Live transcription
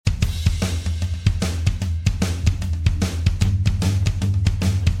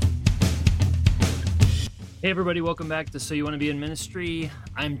Hey everybody, welcome back to So You Want to Be in Ministry.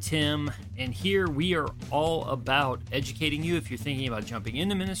 I'm Tim, and here we are all about educating you if you're thinking about jumping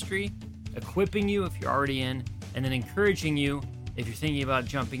into ministry, equipping you if you're already in, and then encouraging you if you're thinking about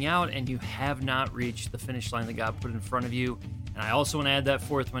jumping out and you have not reached the finish line that God put in front of you. And I also want to add that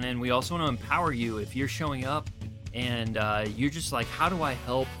fourth one in. We also want to empower you if you're showing up and you're just like, how do I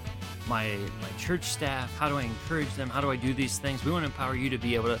help my church staff? How do I encourage them? How do I do these things? We want to empower you to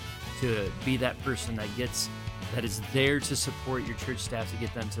be able to be that person that is there to support your church staff to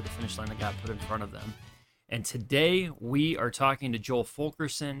get them to the finish line that God put in front of them. And today we are talking to Joel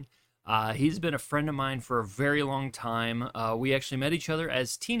Fulkerson. He's been a friend of mine for a very long time. We actually met each other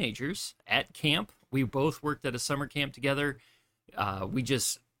as teenagers at camp. We both worked at a summer camp together.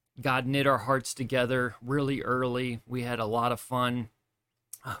 God knit our hearts together really early. We had a lot of fun.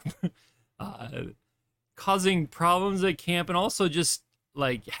 Causing problems at camp and also just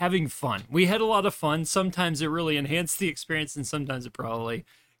like having fun. We had a lot of fun. Sometimes it really enhanced the experience and sometimes it probably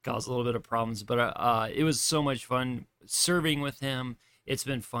caused a little bit of problems, but it was so much fun serving with him. It's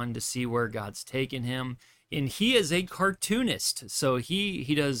been fun to see where God's taken him. And he is a cartoonist. So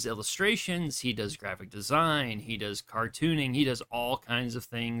he does illustrations, he does graphic design, he does cartooning, he does all kinds of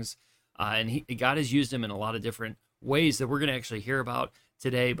things. And God has used him in a lot of different ways that we're going to actually hear about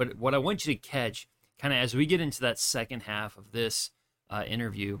today. But what I want you to catch, kind of as we get into that second half of this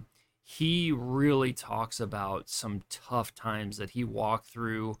interview, he really talks about some tough times that he walked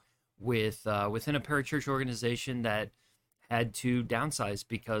through within a parachurch organization that had to downsize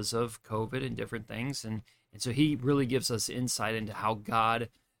because of COVID and different things. And so he really gives us insight into how God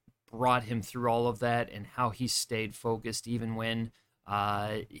brought him through all of that and how he stayed focused even when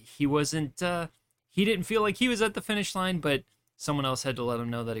he didn't feel like he was at the finish line, but someone else had to let him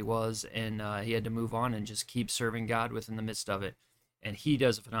know that he was, and he had to move on and just keep serving God within the midst of it. And he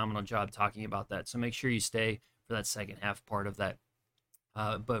does a phenomenal job talking about that. So make sure you stay for that second half part of that.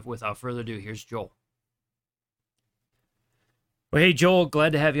 But without further ado, here's Joel. Well, hey, Joel,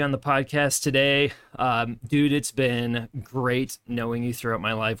 glad to have you on the podcast today. Dude, it's been great knowing you throughout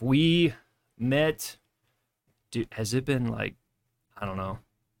my life. We met, has it been like, I don't know,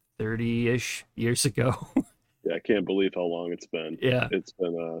 30-ish years ago? Yeah, I can't believe how long it's been. Yeah. It's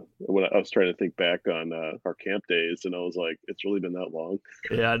been when I was trying to think back on our camp days, and I was like, it's really been that long.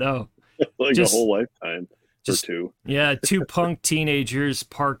 Yeah, I know. Like a whole lifetime or two. Yeah, two punk teenagers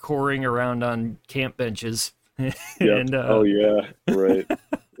parkouring around on camp benches. Yep. Oh yeah, right.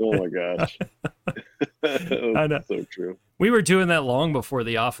 Oh my gosh. I know. So true. We were doing that long before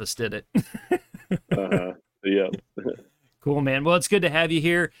The Office did it. Yeah. Cool, man. Well, it's good to have you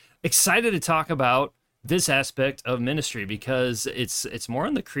here. Excited to talk about this aspect of ministry because it's more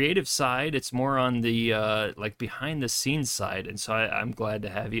on the creative side. It's more on the like behind the scenes side. And so I'm glad to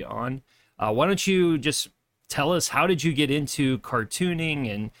have you on. Why don't you just tell us, how did you get into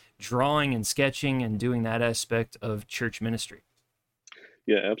cartooning and drawing and sketching and doing that aspect of church ministry?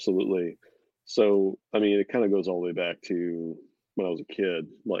 Yeah, absolutely. So, I mean, it kind of goes all the way back to when I was a kid.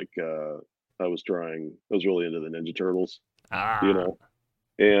 Like, I was really into the Ninja Turtles, you Ah, know,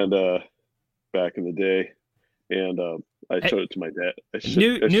 and back in the day, and I showed it to my dad.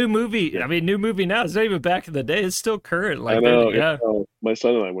 new movie. Yeah, I mean, new movie now. It's not even back in the day. It's still current. I Like that. know. Yeah. My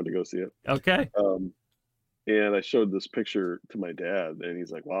son and I went to go see it. Okay. Um, and I showed this picture to my dad, and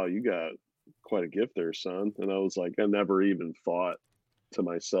he's like, "Wow, you got quite a gift there, son." And I was like, I never even thought to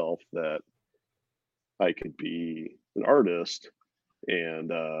myself that I could be an artist,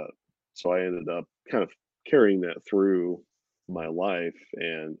 and so I ended up kind of carrying that through my life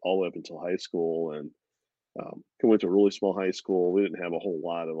and all the way up until high school. And I went to a really small high school. We didn't have a whole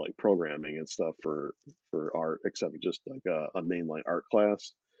lot of like programming and stuff for art, except just like a mainline art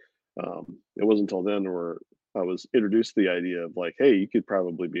class. It wasn't until then where I was introduced to the idea of like, hey, you could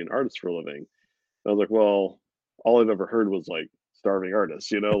probably be an artist for a living. And I was like, well, all I've ever heard was like starving artists,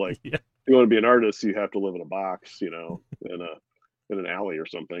 like Yeah. if you want to be an artist, you have to live in a box, in an alley or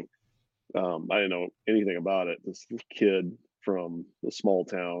something. I didn't know anything about it. This kid from a small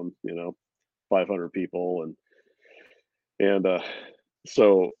town, 500 people, and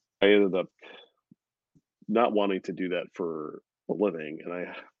so I ended up not wanting to do that for a living, and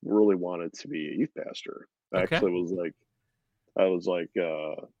I really wanted to be a youth pastor. I Okay. actually I was like,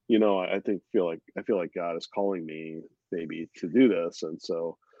 I feel like God is calling me maybe to do this, and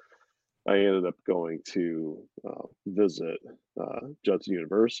so I ended up going to visit Judson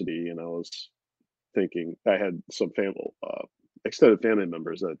University, and I was thinking I had some extended family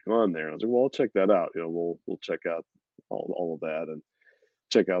members that had gone there. I was like, well, I'll check that out. We'll check out all of that and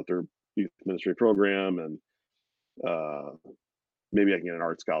check out their youth ministry program, and maybe I can get an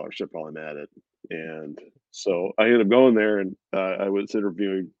art scholarship while I'm at it. And So I ended up going there, and I was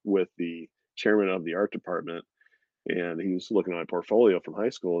interviewing with the chairman of the art department, and he was looking at my portfolio from high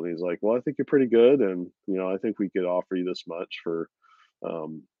school, and he's like, "Well, I think you're pretty good, and I think we could offer you this much for."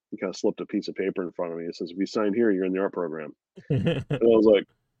 He kind of slipped a piece of paper in front of me. He says, "If you sign here, you're in the art program." And I was like,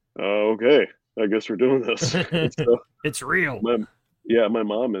 "Oh, okay, I guess we're doing this." And so It's real. my yeah, my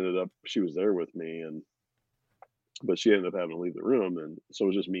mom ended up she was there with me, and but she ended up having to leave the room, and so it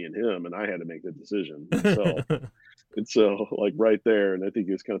was just me and him, and I had to make the decision myself. And so, like, right there, and I think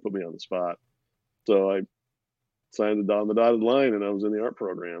he just kind of put me on the spot. So I signed it on the dotted line, and I was in the art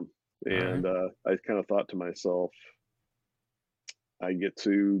program. All right. And I kind of thought to myself, I get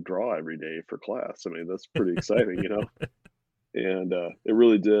to draw every day for class. I mean, that's pretty exciting. And it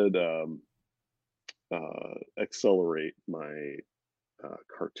really did accelerate my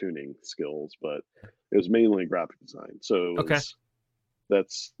cartooning skills, but it was mainly graphic design. So it Okay. was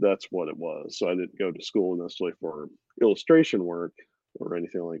that's what it was. So I didn't go to school necessarily for illustration work or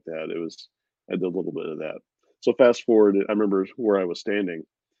anything like that. It was I did a little bit of that. So fast forward, I remember where I was standing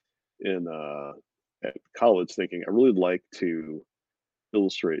in at college, thinking I really like to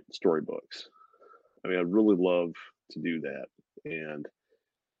illustrate storybooks. I mean, I'd really love to do that, and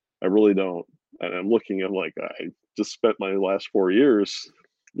I really don't. And I'm looking, I'm like, I just spent my last 4 years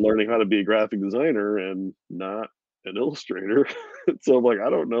learning how to be a graphic designer and not an illustrator. So I'm like, I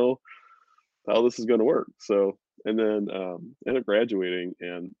don't know how this is going to work. So, and then ended up graduating,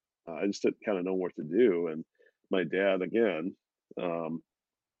 and I just didn't kind of know what to do. And my dad, again, um,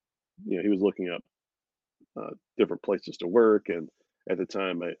 he was looking up different places to work. And at the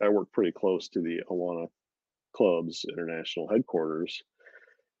time, I worked pretty close to the AWANA Club's international headquarters,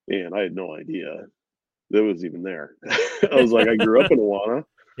 and I had no idea that was even there. I was like, I grew up in Awana.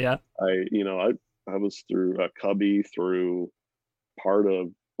 Yeah. I was through Cubby, through part of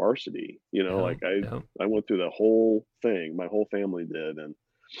varsity. Yeah. Like Yeah. I went through the whole thing. My whole family did,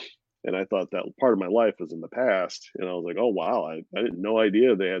 and I thought that part of my life was in the past. And I was like, oh wow, I had no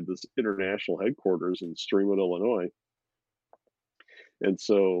idea they had this international headquarters in Streamwood, Illinois. And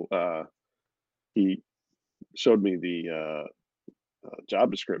so he showed me the job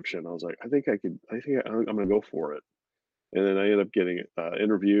description. I was like, I think I could. I'm going to go for it. And then I ended up getting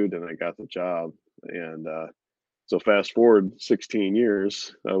interviewed, and I got the job. And so fast forward 16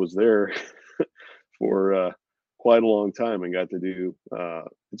 years, I was there for quite a long time and got to do.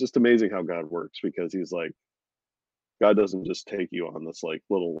 It's just amazing how God works, because He's like, God doesn't just take you on this like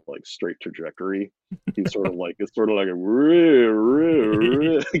little like straight trajectory. He's sort of like it's sort of like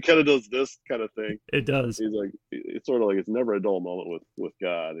he kind of does this kind of thing. It does. He's like it's sort of like it's never a dull moment with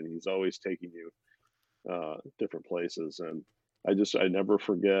God, and He's always taking you different places. And I never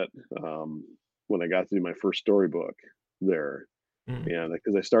forget when I got to do my first storybook there, Mm. and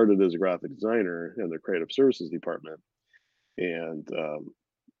because I started as a graphic designer in the creative services department, and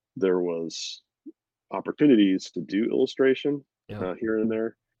there was opportunities to do illustration Yeah. here and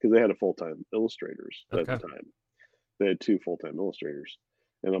there, because they had a full-time illustrators at the Okay. time. They had two full-time illustrators,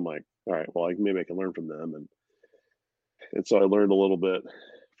 and I'm like, all right, well, maybe I can learn from them. And so I learned a little bit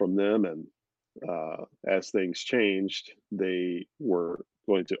from them. And as things changed, they were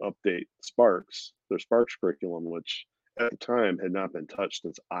going to update Sparks, their Sparks curriculum, which at the time had not been touched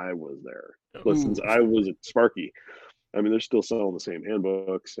since I was there. But since Ooh. I was at Sparky, I mean, they're still selling the same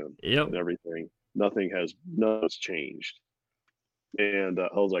handbooks Yep. and everything. Nothing's changed. And I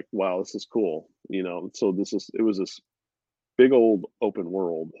was like, wow, this is cool. So it was this big old open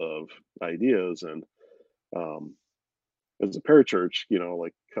world of ideas. And um, as a parachurch,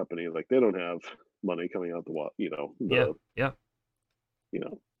 like company, like they don't have money coming out Yeah. Yeah. you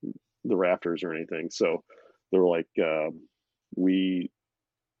know, the rafters or anything. So they're like, we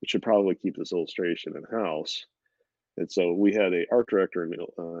should probably keep this illustration in house. And so we had a art director and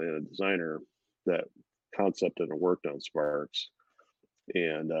a designer that concepted and worked on Sparks.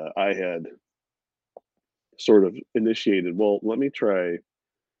 And I had sort of initiated, well, let me try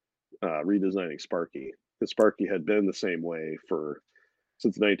redesigning Sparky, because Sparky had been the same way for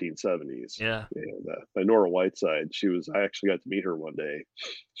since the 1970s. Yeah. And by Nora Whiteside, I actually got to meet her one day.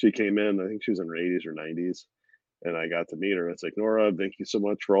 She came in, I think she was in her 80s or 90s, and I got to meet her. It's like, Nora, thank you so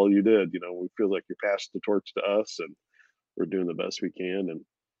much for all you did. We feel like you passed the torch to us, and we're doing the best we can. And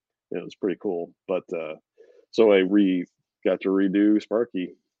it was pretty cool. But so got to redo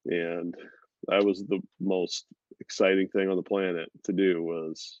Sparky, and that was the most exciting thing on the planet to do,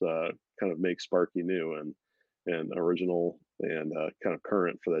 was kind of make Sparky new and original, and kind of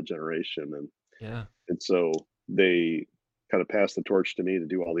current for that generation. Yeah. And so they kind of passed the torch to me to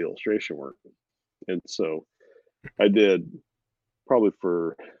do all the illustration work. And so I did probably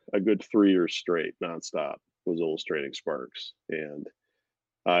for a good 3 years straight, nonstop, was illustrating Sparks, and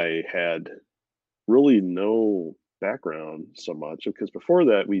I had really no background so much because before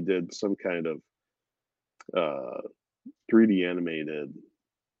that we did some kind of uh, 3D animated.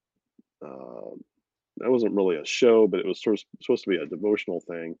 Uh, that wasn't really a show, but it was sort of supposed to be a devotional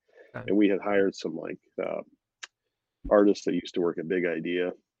thing, Okay. and we had hired some artists that used to work at Big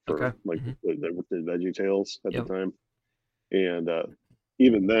Idea for Okay. like Hmm. the Veggie Tales at the Yep. time, and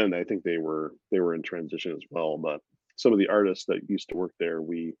even then I think they were in transition as well. But some of the artists that used to work there,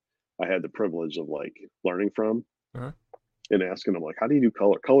 we I had the privilege of like learning from Uh-huh. and asking them like, how do you do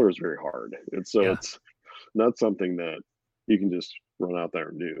color? Color is very hard, and so Yeah. it's not something that you can just run out there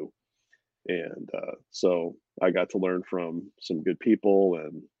and do. And so I got to learn from some good people,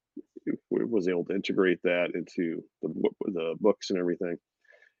 and was able to integrate that into the books and everything.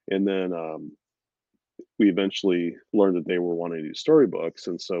 And then we eventually learned that they were wanting to do storybooks,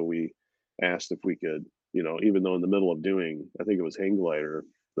 and so we asked if we could, even though in the middle of doing, I think it was Hang Glider,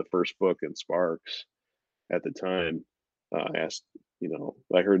 the first book in Sparks at the time, asked,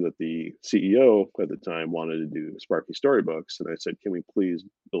 I heard that the CEO at the time wanted to do Sparky storybooks, and I said, "Can we please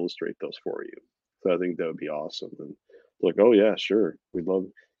illustrate those for you?" So I think that would be awesome. And like, "Oh yeah, sure, we'd love."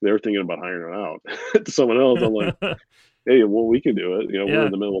 They were thinking about hiring her out to someone else. I'm like, "Hey, well, we can do it. We're in Yeah.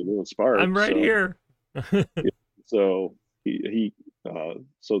 the middle of doing I'm Sparks, right so." here. Yeah. So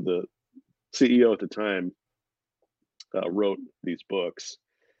so the CEO at the time wrote these books,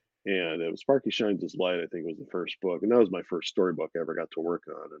 and it was Sparky Shines His Light. I think was the first book, and that was my first storybook I ever got to work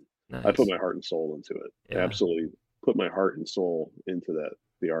on, and I put Nice. my heart and soul into it. Yeah. Absolutely put my heart and soul into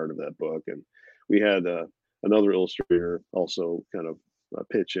the art of that book, and we had another illustrator also kind of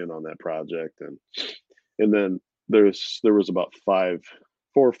pitch in on that project, and then there was about 4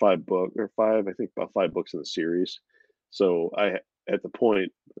 or 5 book or 5, I think about 5 books in the series. So I at the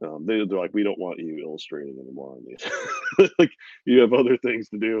point they're like, we don't want you illustrating anymore on these. Like you have other things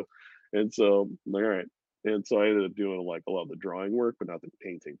to do, and so I'm like, all right. And so I ended up doing like a lot of the drawing work, but not the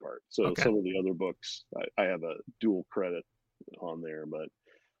painting part. So Okay. some of the other books, I have a dual credit on there, but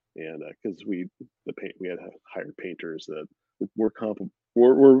and because we had hired painters that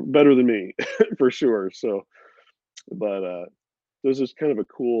were better than me for sure. So, but it was just kind of a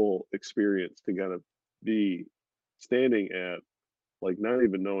cool experience to kind of be standing at like not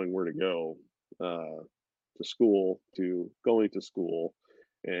even knowing where to go to school, to going to school,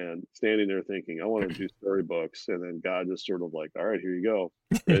 and standing there thinking I want to do storybooks, and then God just sort of like, all right, here you go.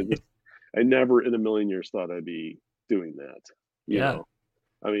 I never in a million years thought I'd be doing that. You Yeah. know,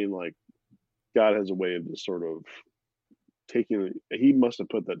 I mean, like God has a way of just sort of taking. He must have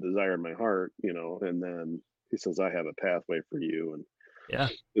put that desire in my heart, and then He says, I have a pathway for you, Yeah.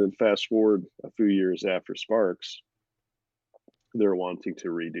 and then fast forward a few years after Sparks, they're wanting to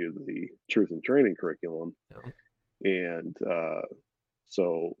redo the truth and training curriculum. Yeah. And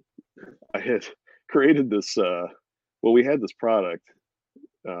so I had created this, well, we had this product.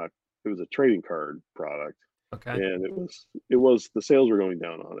 Uh, it was a trading card product, Okay. and it was the sales were going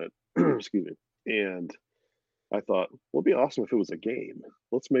down on it. Excuse me. And I thought, well, it'd be awesome if it was a game.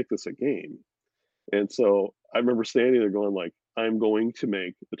 Let's make this a game. And so I remember standing there going like, I'm going to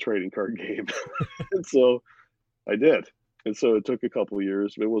make the trading card game. And so I did. And so it took a couple of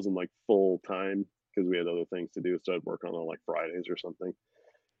years. It wasn't like full time because we had other things to do. So I'd work on like Fridays or something.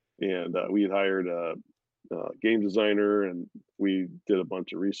 And we had hired a game designer, and we did a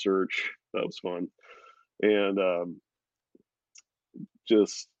bunch of research. That was fun. And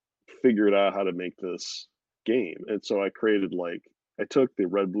just figured out how to make this game. And so I created like, I took the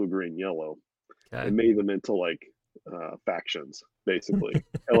red, blue, green, yellow Okay. and made them into like factions, basically.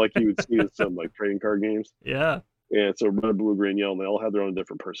 And like you would see in some like trading card games. Yeah. And so red, blue, green, yellow, and they all had their own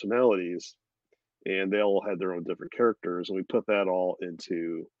different personalities, and they all had their own different characters. And we put that all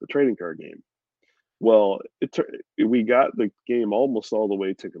into the trading card game. Well, we got the game almost all the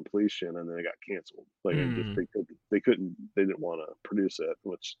way to completion, and then it got canceled. Like Hmm. they didn't want to produce it,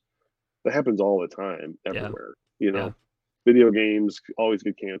 which that happens all the time Yeah. everywhere. Yeah. Video games always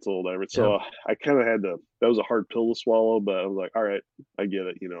get canceled. Yeah. So I kind of had to. That was a hard pill to swallow, but I was like, all right, I get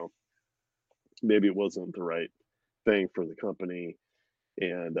it. Maybe it wasn't the right thing for the company,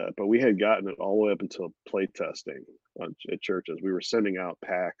 and but we had gotten it all the way up until play testing at churches. We were sending out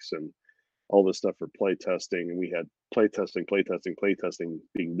packs and all this stuff for play testing, and we had play testing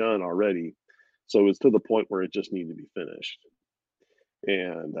being done already. So it was to the point where it just needed to be finished,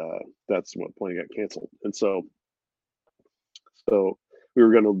 and that's what point it got canceled. And so we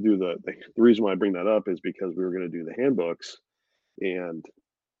were going to do the reason why I bring that up is because we were going to do the handbooks, and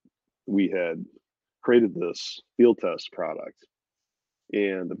we had created this field test product,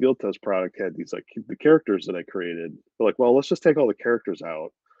 And the field test product had these like the characters that I created. They're like, well, let's just take all the characters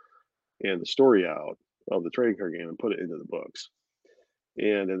out and the story out of the trading card game and put it into the books.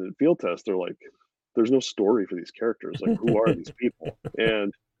 And in the field test, they're like, there's no story for these characters. Like, who are these people?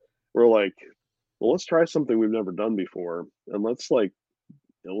 And we're like, well, let's try something we've never done before, and let's like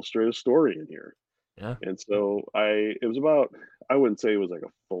illustrate a story in here. Yeah. And so it was about, I wouldn't say it was like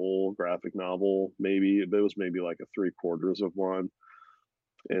a full graphic novel, maybe, but it was maybe like a three quarters of one.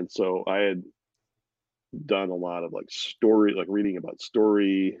 And so I had done a lot of like story, like reading about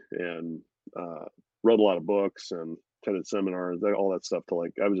story, and uh, read a lot of books and attended seminars, all that stuff. To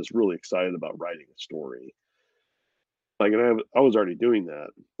like, I was just really excited about writing a story. Like, and I was already doing that,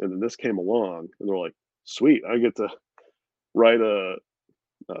 and then this came along, and they're like, "Sweet, I get to write a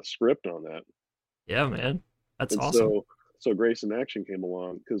script on that." Yeah, man. That's And awesome. so Grace in Action came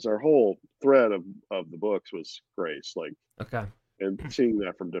along because our whole thread of the books was Grace, like, Okay. and seeing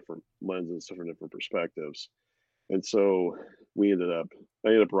that from different lenses, from different perspectives. And so I ended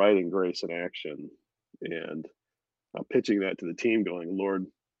up writing Grace in Action, and pitching that to the team, going, Lord,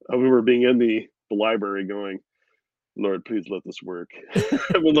 I remember being in the library going, Lord, please let this work.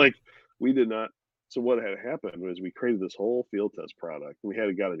 I mean, like, we did not. So what had happened was we created this whole field test product. We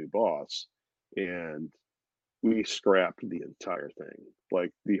had got a new boss, and we scrapped the entire thing,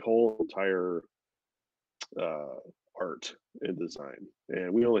 like the whole entire uh, art and design.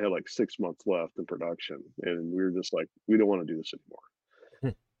 And we only had like 6 months left in production, and we were just like, we don't want to do this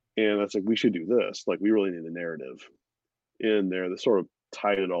anymore. And that's like, we should do this. Like, we really need a narrative in there that sort of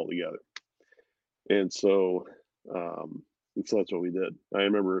tied it all together. And so, um, and so that's what we did. I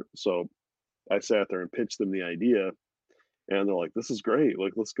remember, so I sat there and pitched them the idea, and they're like, "This is great.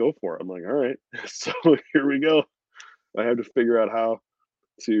 Like, let's go for it." I'm like, "All right." So here we go. I had to figure out how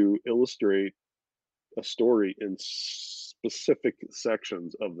to illustrate a story in specific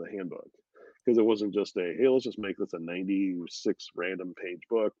sections of the handbook, because it wasn't just a, hey, let's just make this a 96 random page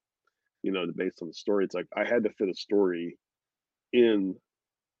book, based on the story. It's like I had to fit a story in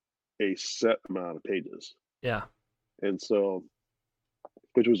a set amount of pages. Yeah. And so,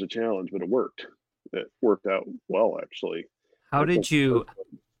 which was a challenge, but it worked. It worked out well, actually. How I told did you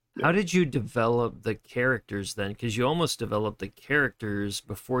how yeah, did you develop the characters then? Because you almost developed the characters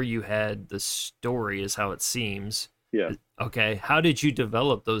before you had the story, is how it seems. yeah, Okay. How did you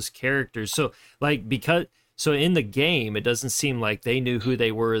develop those characters? So, like, because so in the game, it doesn't seem like they knew who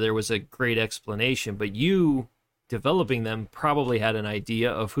they were. There was a great explanation, but you developing them probably had an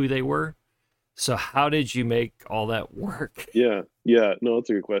idea of who they were. So, how did you make all that work? yeah, yeah. No, that's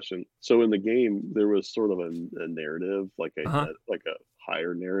a good question. So in the game, there was sort of a narrative, like Uh-huh. like a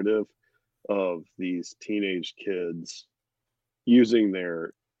higher narrative of these teenage kids using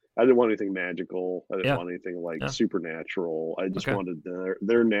their. I didn't want anything magical. I didn't Yeah. want anything like Yeah. supernatural. I just Okay. wanted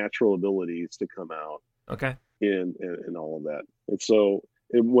their natural abilities to come out Okay. in all of that. And so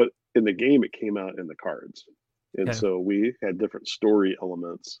in the game, it came out in the cards. And Okay. so we had different story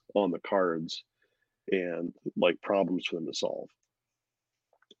elements on the cards, and like problems for them to solve.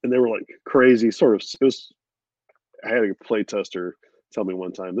 And they were like crazy sort of, it was, I had a play tester tell me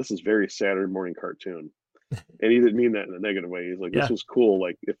one time, this is very Saturday morning cartoon. And he didn't mean that in a negative way. He's like, this Yeah. was cool.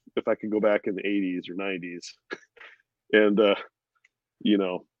 Like, if I could go back in the 80s or 90s, and you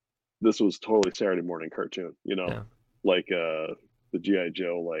know, this was totally Saturday morning cartoon, Yeah. like the GI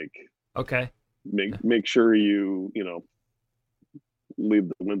Joe, like, Okay. Yeah. make sure leave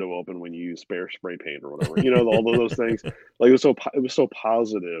the window open when you use spray paint or whatever, all of those things. Like, it was so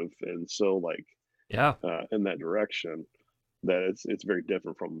positive, and so like Yeah. in that direction, that it's very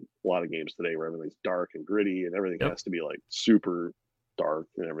different from a lot of games today where everything's dark and gritty and everything Yep. has to be like super dark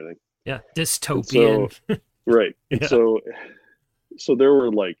and everything. Yeah. And so, Dystopian. right. And Yeah. so there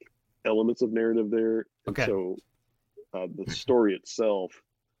were like elements of narrative there. And Okay. so the story itself,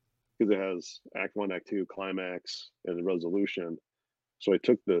 because it has act one, act two, climax, and the resolution. So I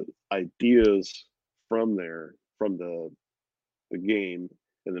took the ideas from there, from the game,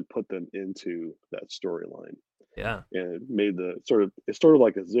 and then put them into that storyline. Yeah. And it made it's sort of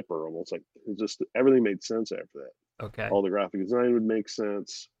like a zipper almost, like it just everything made sense after that. Okay. All the graphic design would make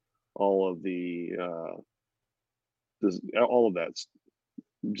sense. All of the all of that's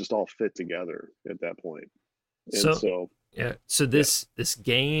just all fit together at that point. And So so yeah. So yeah, this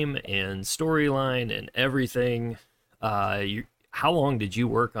game and storyline and everything, how long did you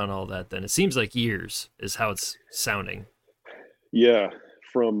work on all that then? It seems like years is how it's sounding. yeah,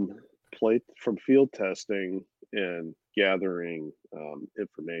 from from field testing and gathering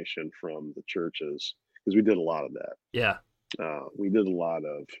information from the churches, because we did a lot of that. Yeah. We did a lot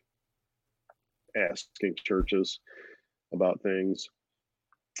of asking churches about things.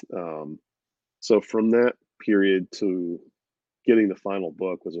 Um, so from that period to getting the final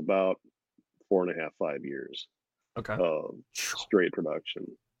book was about 4.5, 5 years Okay. of Phew. straight production.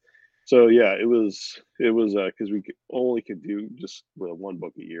 So yeah, it was because we only could do just one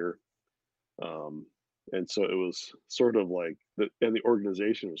book a year, um, and so it was sort of like the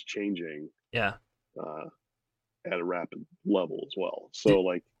organization was changing Yeah. uh, at a rapid level as well. So Did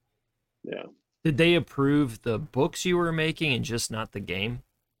like yeah, did they approve the books you were making and just not the game?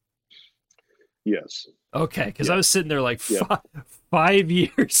 yes, Okay, because I yeah, was sitting there like yeah. 5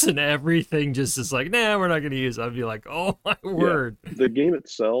 years and everything just is like, nah, we're not going to use it. I'd be like, oh my Yeah, word. the game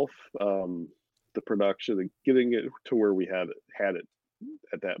itself, the production, getting it to where we had it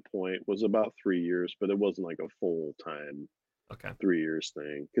at that point was about 3 years, but it wasn't like a full time Okay. 3 years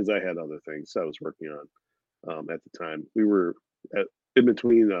thing because I had other things I was working on at the time. We were at, in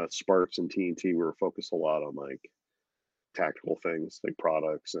between Sparks and TNT. We were focused a lot on like tactical things, like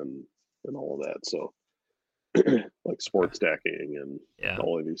products and all of that. So like Okay. sport stacking and Yeah.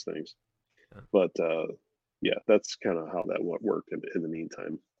 all of these things. Yeah. But yeah, that's kind of how that worked in the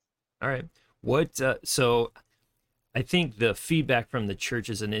meantime. All right. So I think the feedback from the church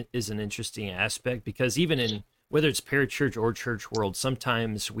is an interesting aspect because even in whether it's parachurch or church world,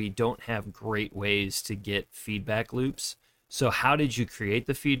 sometimes we don't have great ways to get feedback loops. So how did you create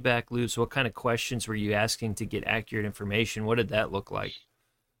the feedback loops? What kind of questions were you asking to get accurate information? What did that look like?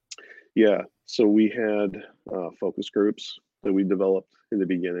 Yeah, so we had focus groups that we developed in the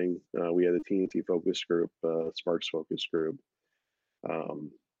beginning. We had a TNT focus group, Sparks focus group.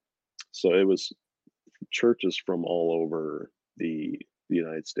 Um, so it was churches from all over the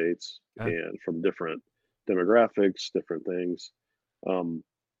United States Okay. and from different demographics, different things. Um,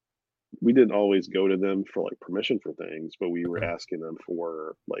 we didn't always go to them for like permission for things, but we were Okay. asking them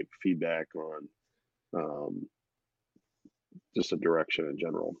for like feedback on um, just a direction in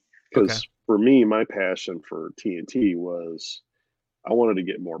general. Okay. Because for me, my passion for TNT was I wanted to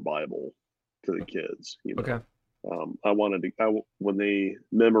get more Bible to the kids. Okay. I wanted to when they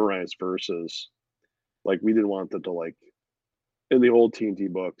memorized verses, like we didn't want them to like in the old TNT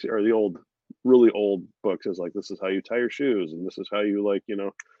books or the old really old books is like this is how you tie your shoes and this is how you like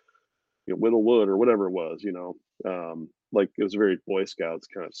whittle wood or whatever it was. Like it was a very Boy Scouts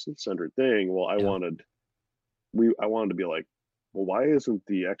kind of centered thing. Well, Yeah. I wanted to be like, well, why isn't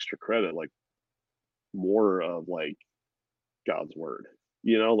the extra credit like more of like God's word?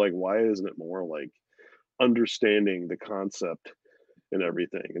 Like why isn't it more like understanding the concept and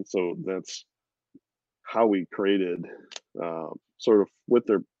everything? And so that's how we created, sort of with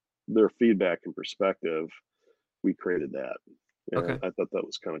their feedback and perspective, we created that, and Okay. I thought that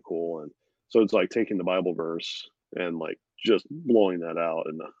was kind of cool. And so it's like taking the Bible verse and like just blowing that out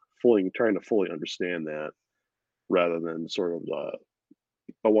and fully trying to fully understand that rather than sort of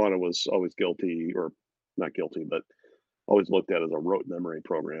Awana was always guilty or not guilty, but always looked at as a rote memory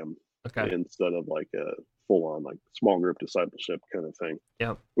program Okay. instead of like a full on like small group discipleship kind of thing,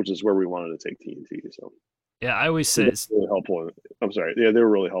 Yeah. which is where we wanted to take TNT. So Yeah. I always they say were it's, really helpful. I'm sorry. Yeah, they were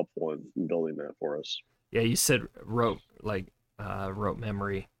really helpful in building that for us. yeah, you said rote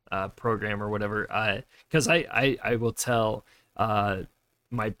memory program or whatever. Because I will tell uh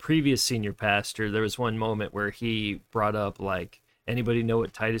my previous senior pastor there was one moment where he brought up like anybody know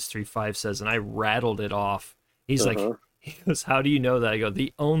what Titus 3:5 says, and I rattled it off. He's Uh like huh. he goes, how do you know that? I go,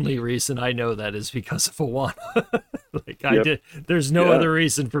 the only reason I know that is because of Awana. Like I Yep. did, there's no Yeah. other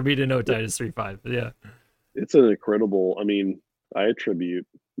reason for me to know It, Titus 3:5. Yeah. it's an incredible. I mean, I attribute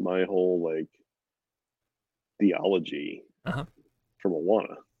my whole like theology Uh-huh. from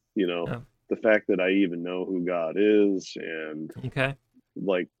Awana. You know, Yeah. the fact that I even know who God is and Okay.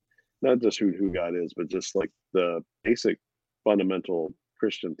 like not just who God is, but just like the basic fundamental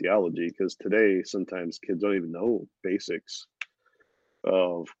Christian theology. Because today, sometimes kids don't even know basics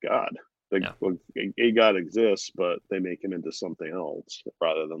of God. Like, Yeah. well, a God exists, but they make him into something else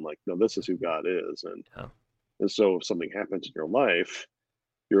rather than like, no, this is who God is. Yeah. And so if something happens in your life,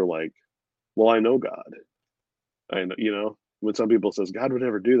 you're like, well, I know God. I know, when some people says God would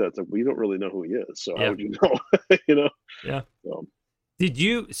never do that, it's like, we don't really know who he is. So how Yeah. would you know? you know? Yeah. So,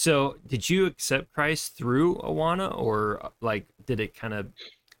 Did you accept Christ through Awana, or like did it kind of,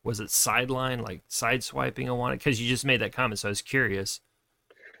 was it sideline, like sideswiping Awana? Because you just made that comment, so I was curious.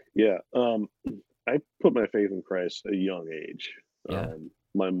 yeah. I put my faith in Christ at a young age. Yeah.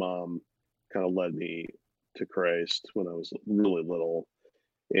 My mom kind of led me to Christ when I was really little,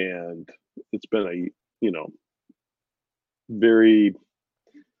 and it's been you know very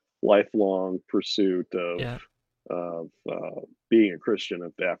lifelong pursuit of Yeah. of being a Christian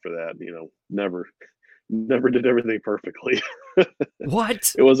after that. Never never did everything perfectly.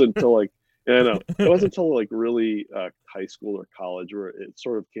 What? It wasn't until like, yeah, I know. It wasn't until like really high school or college where it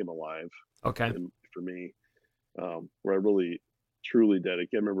sort of came alive Okay. for me, where I really truly dedicated.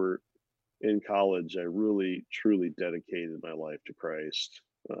 I remember in college, I really truly dedicated my life to Christ,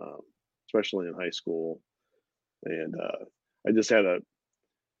 um, especially in high school. And I just had a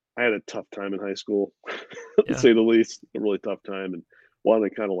I had a tough time in high school, to Yeah. say the least, a really tough time, and wanted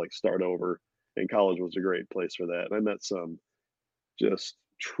to kind of like start over. And college was a great place for that. And I met some just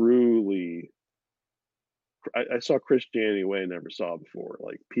truly, I saw Christianity way I never saw before.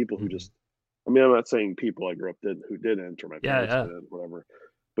 Like people who Mhm. just, I mean, I'm not saying people I grew up did who didn't, or my Yeah, parents yeah, didn't, whatever,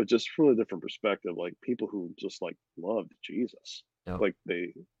 but just from a different perspective, like people who just like loved Jesus, yeah. like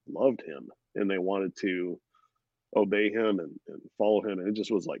they loved him and they wanted to obey him and follow him. And it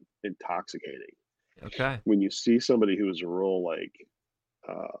just was like intoxicating Okay. when you see somebody who is a real like,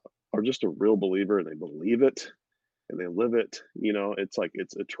 uh, or just a real believer and they believe it and they live it, it's like,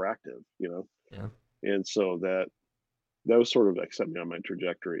 it's attractive. Yeah. And so that was sort of like set me on my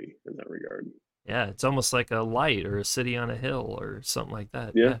trajectory in that regard. Yeah, it's almost like a light or a city on a hill or something like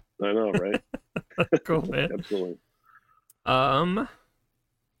that. Yeah, Yeah. I know, right? Cool, man. Absolutely. Um,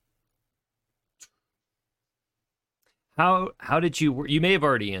 how did you you may have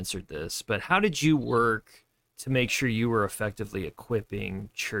already answered this, but how did you work to make sure you were effectively equipping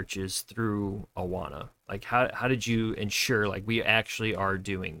churches through Awana? Like how did you ensure like we actually are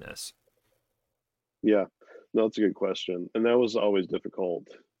doing this? Yeah, no, that's a good question, and that was always difficult.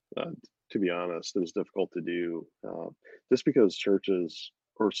 Uh, to be honest, it was difficult to do, just because churches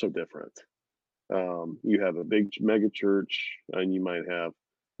are so different. You have a big mega church, and you may have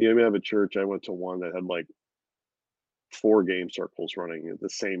a church. I went to one that had like four game circles running at the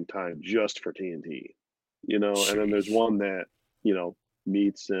same time just for TNT. And then there's Sheesh. one that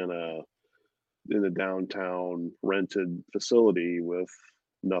meets in a downtown rented facility with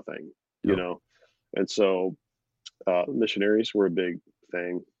nothing. You Yep. know, and so missionaries were a big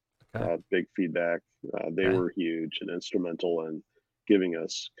thing, Okay. big feedback. They Okay. were huge and instrumental in giving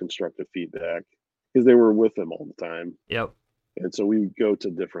us constructive feedback because they were with them all the time. Yep. And so we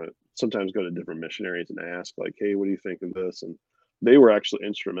sometimes go to different missionaries and ask, like, hey, what do you think of this? And they were actually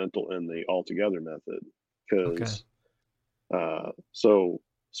instrumental in the altogether method Okay. because so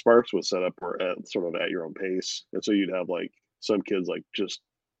Sparks was set up where at sort of at your own pace. And so you'd have like some kids like just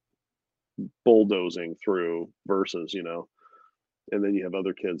bulldozing through verses. And then you have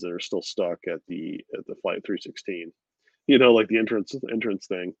other kids that are still stuck at the flight 316, like the entrance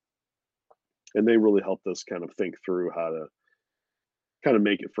thing. And they really helped us kind of think through how to kind of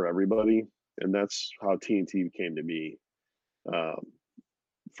make it for everybody. And that's how TNT came to be, um,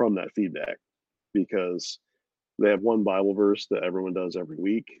 from that feedback, because they have one Bible verse that everyone does every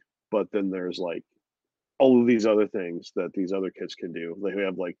week, but then there's like all of these other things that these other kids can do. They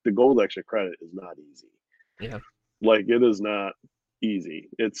have like the gold extra credit is not easy. Yeah. Like it is not easy.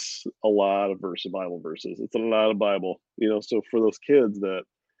 It's a lot of Bible verses. It's a lot of Bible. So for those kids that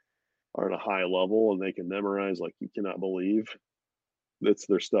are at a high level and they can memorize like you cannot believe,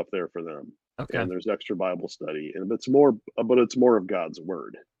 there's stuff there for them. Okay. And there's extra Bible study, and but it's more of God's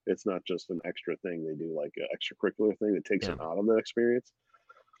word. It's not just an extra thing they do, like an extracurricular thing that takes Yeah. them out of that experience.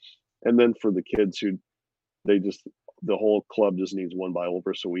 And then for the kids who they just the whole club just needs one Bible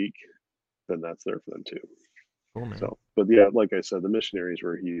verse a week, then that's there for them too. Cool, man. So, but yeah, like I said, the missionaries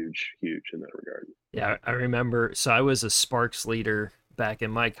were huge, huge in that regard. Yeah, I remember. So I was a Sparks leader back in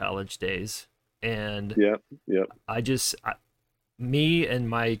my college days, and Yeah, yep, me and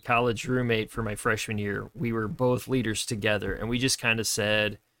my college roommate for my freshman year, we were both leaders together, and we just kind of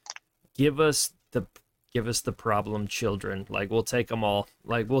said, "Give us the give us the problem children. Like we'll take them all.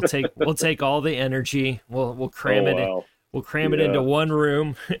 Like we'll take all the energy. We'll oh cram it in, wow, we'll cram it into yeah, one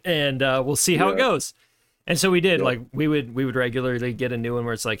room, and we'll see how it yeah, goes." And so we did. yep, Like we would regularly get a new one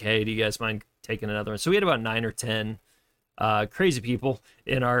where it's like, "Hey, do you guys mind taking another one?" So we had about 9 or 10 crazy people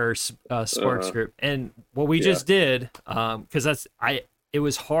in our Sparks uh-huh, group, and what we yeah, just did, because it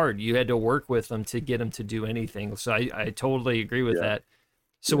was hard. You had to work with them to get them to do anything. So I totally agree with yeah, that.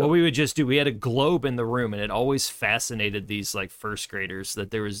 So what yep, we would just do, we had a globe in the room, and it always fascinated these like first graders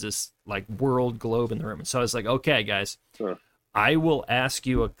that there was this like world globe in the room. And so I was like, okay, guys, huh, I will ask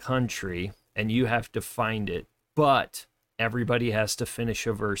you a country, and you have to find it, but everybody has to finish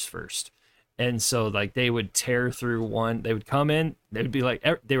a verse first. And so like they would tear through one, they would come in, they would be like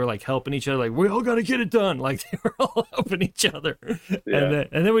they were like helping each other, like we all got to get it done, like they were all helping each other. and yeah,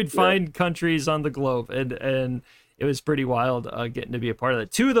 then we'd yeah, find countries on the globe, and it was pretty wild getting to be a part of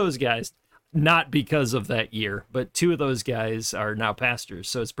that. Two of those guys, not because of that year, but two of those guys are now pastors.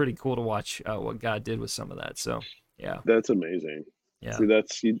 So it's pretty cool to watch what God did with some of that. So yeah, That's amazing. yeah, See,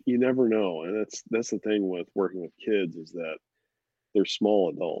 that's you never know, and that's the thing with working with kids is that they're small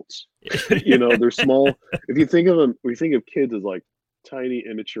adults. You know, they're small. If you think of them, we think of kids as like tiny,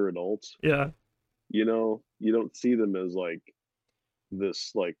 immature adults. yeah, You know, you don't see them as like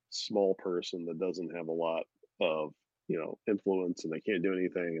this like small person that doesn't have a lot of influence and they can't do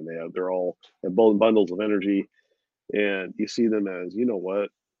anything and they're all have bundles of energy and you see them as what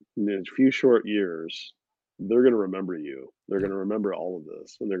in a few short years they're going to remember you, they're going yep, to remember all of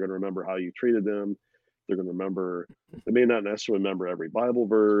this, and they're going to remember how you treated them. They're going to remember, they may not necessarily remember every Bible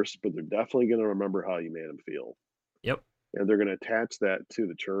verse, but they're definitely going to remember how you made them feel, yep, and they're going to attach that to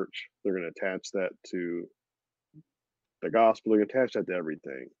the church, they're going to attach that to the gospel, they're going to attach that to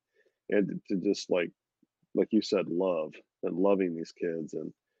everything, and to just like you said, love and loving these kids.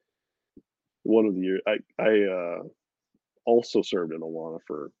 And one of the years I also served in Awana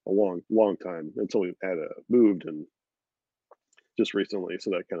for a long time until we had moved and just recently,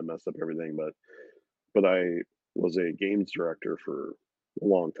 so that kind of messed up everything. But I was a games director for a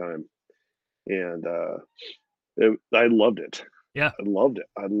long time, and I loved it. yeah. I loved it.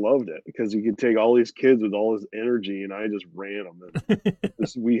 I loved it because you could take all these kids with all this energy, and I just ran them, and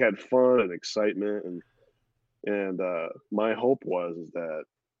just we had fun and excitement, and my hope was is that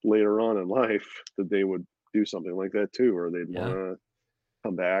later on in life that they would do something like that too, or they'd want Yeah, to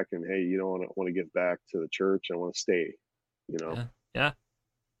come back and hey, want to give back to the church. I want to stay. You know. yeah, yeah.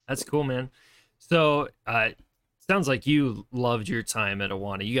 That's cool, man. So, sounds like you loved your time at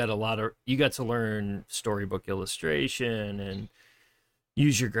Awana. You got to learn storybook illustration and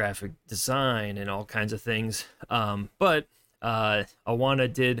use your graphic design and all kinds of things. But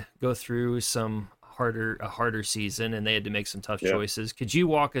Awana did go through a harder season, and they had to make some tough Yeah. choices. Could you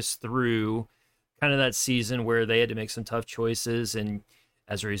walk us through kind of that season where they had to make some tough choices, and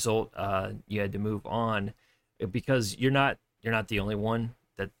as a result, you had to move on? Because you're not the only one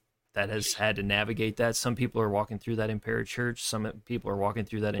that has had to navigate that. Some people are walking through that in parachurch. Some people are walking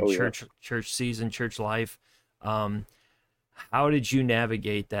through that in Oh yeah. church season, church life. Um, how did you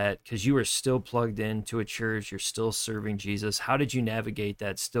navigate that? Because you were still plugged into a church, you're still serving Jesus. How did you navigate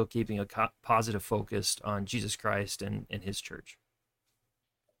that, still keeping a positive focus on Jesus Christ and His church?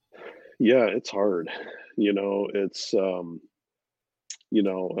 Yeah, it's hard. It's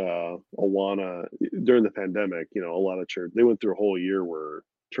Awana during the pandemic. A lot of church they went through a whole year where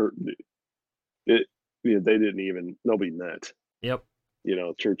church it they didn't even nobody met. Yep.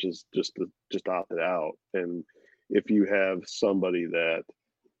 Churches just opted out. And if you have somebody that,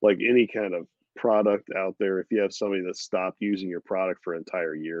 like any kind of product out there, if you have somebody that stopped using your product for an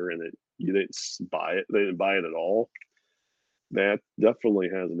entire year and you didn't buy it, they didn't buy it at all, that definitely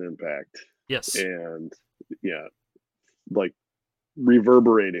has an impact. Yes. And yeah, like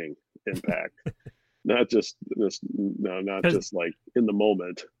reverberating impact, not just this, no, not Because just like in the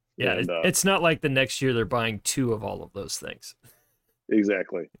moment. yeah, And it's not like the next year they're buying two of all of those things.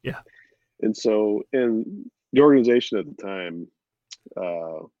 exactly. Yeah. And the organization at the time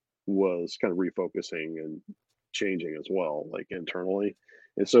uh, was kind of refocusing and changing as well, like internally.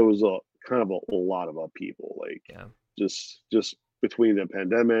 And so it was a kind of a lot of upheaval, like Yeah. just between the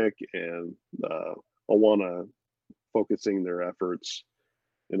pandemic and Awana focusing their efforts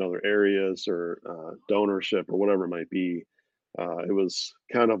in other areas or donorship or whatever it might be. It was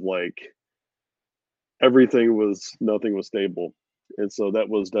kind of like nothing was stable. And so that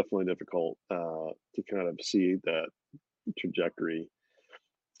was definitely difficult to kind of see that trajectory.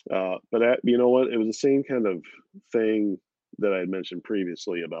 But you know what? It was the same kind of thing that I had mentioned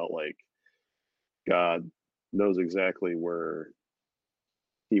previously about like God knows exactly where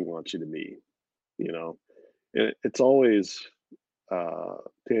He wants you to be. You know, and it's always to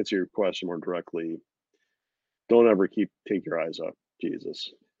answer your question more directly. Don't ever take your eyes off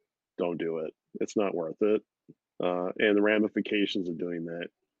Jesus. Don't do it. It's not worth it. And the ramifications of doing that,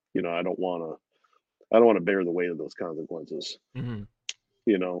 I don't want to. I don't want to bear the weight of those consequences. Hmm.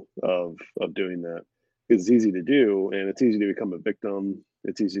 Of doing that. It's easy to do, and it's easy to become a victim.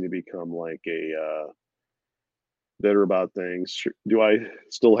 It's easy to become like a bitter about things. Do I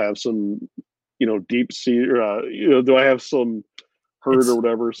still have some, deep sea? Do I have some hurt or It's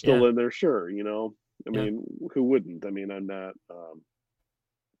whatever yeah. still in there? Sure. I Yeah. mean, who wouldn't? I mean, I'm not.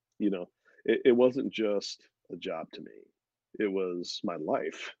 You know, it wasn't just a job to me. It was my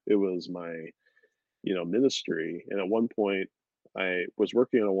life. It was my ministry. And at one point, I was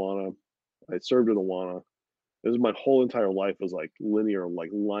working at Awana. I served at Awana. This is my whole entire life was like linear, like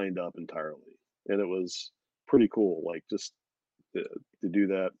lined up entirely, and it was pretty cool. Like just to do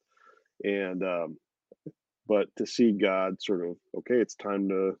that, And but to see God sort of, okay, it's time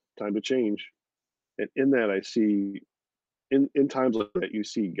to change. And in that, I see in times like that, you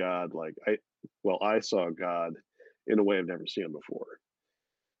see God like I saw God in a way I've never seen him before.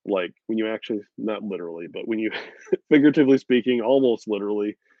 Like when you actually, not literally, but when you figuratively speaking, almost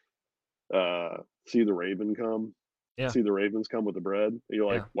literally, uh, see the raven come, Yeah. see the ravens come with the bread. And you're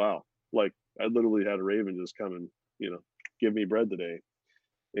like, Yeah. wow, like I literally had a raven just come and give me bread today.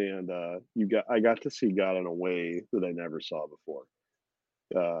 And I got to see God in a way that I never saw before.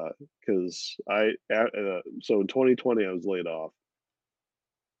 Because so in 2020 I was laid off.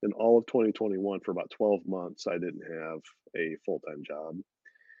 In all of 2021, for about 12 months, I didn't have a full time job,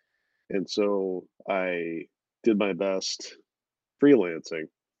 and so I did my best freelancing,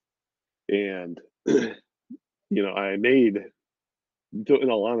 and I made, in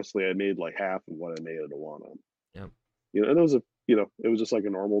all honesty, I made like half of what I made at Awana. Yeah. And it was just like a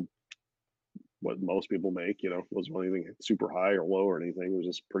normal what most people make. It wasn't anything super high or low or anything. It was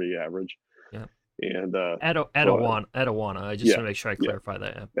just pretty average. Yeah. And so At Awana. I just yeah, want to make sure I yeah, clarify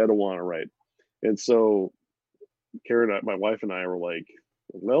that. Yeah. at Awana, right? And so Karen, my wife and I were like,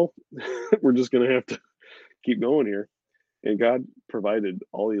 well, we're just gonna have to keep going here. And God provided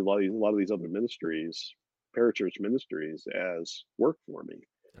a lot of these other ministries, parachurch ministries, as work for me,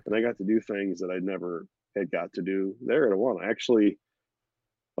 and Okay. I got to do things that I never had got to do there at Awana. Actually,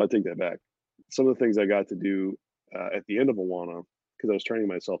 I take that back. Some of the things I got to do at the end of Awana, because I was training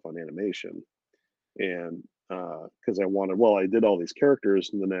myself on animation, and because I did all these characters,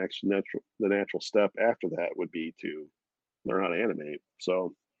 and the natural step after that would be to learn how to animate.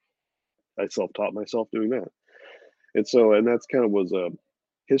 So I self-taught myself doing that. And that's kind of was a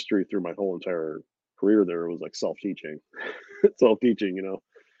history through my whole entire career there. It was like self-teaching, self-teaching,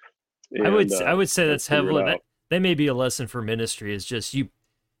 and I would say trying to that's figure it heavily out. that may be a lesson for ministry is just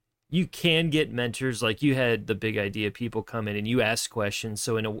you can get mentors like you had the big idea people come in and you ask questions,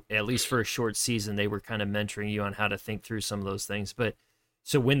 so at least for a short season they were kind of mentoring you on how to think through some of those things, but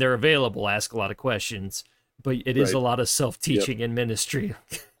so when they're available ask a lot of questions, but it is a Right. lot of Yep. self-teaching in ministry.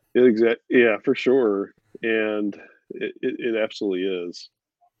 Yeah, for sure. And it absolutely is.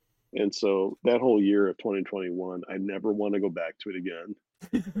 And so that whole year of 2021, I never want to go back to it again.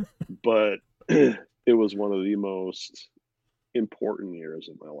 But it was one of the most important years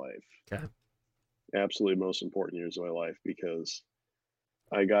of my life. Okay. Absolutely most important years of my life, because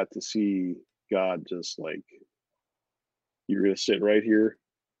I got to see God just like, you're going to sit right here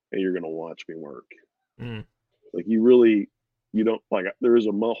and you're going to watch me work. Mm, Like you don't like, there was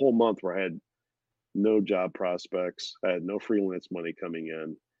a whole month where I had no job prospects. I had no freelance money coming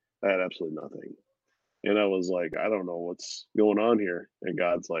in. I had absolutely nothing. And I was like, I don't know what's going on here. And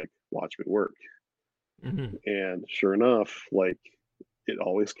God's like, watch me work. mm-hmm. And sure enough, like it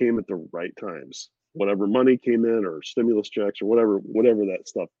always came at the right times. Whatever money came in or stimulus checks or whatever that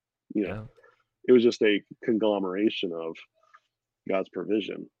stuff, you know, Yeah. it was just a conglomeration of God's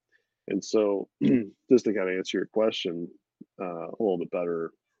provision. And so, just to kind of answer your question a little bit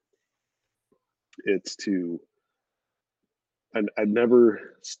better, it's I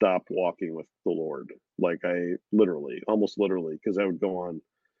never stopped walking with the Lord. Like I literally, almost literally, because I would go on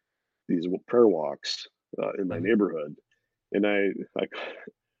these prayer walks in my Okay. neighborhood, and I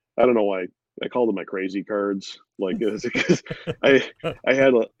I don't know why I called them my crazy cards. Like it's because I I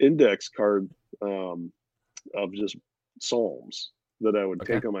had an index card um, of just psalms that I would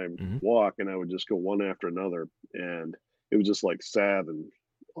Okay. take on my Mm-hmm. walk, and I would just go one after another, and it was just like salve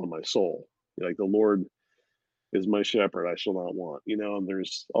on my soul. Like the Lord is my shepherd; I shall not want. And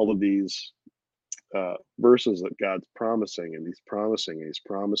there's all of these verses that God's promising, and He's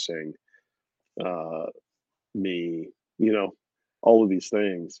promising uh, me, all of these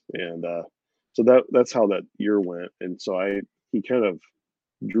things, and so that's how that year went. And so he kind of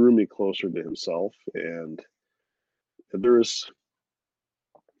drew me closer to Himself, and there's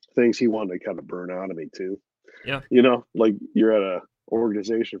things He wanted to kind of burn out of me too. Yeah. Like you're at a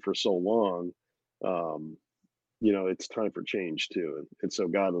organization for so long, um, it's time for change too. And so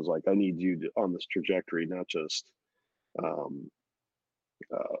God was like, I need you on this trajectory, not just um,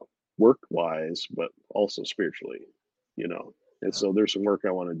 uh, work wise, but also spiritually, you know. And Yeah. so there's some work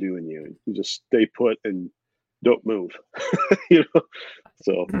I want to do in you. You just stay put and don't move, you know.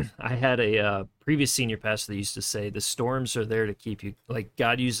 So I had a previous senior pastor that used to say the storms are there to keep you, like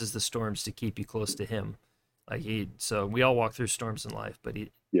God uses the storms to keep you close to him. So we all walk through storms in life, but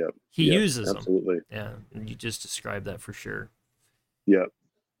yeah, he yeah, uses them. absolutely, Yeah, and you just described that for sure. yeah.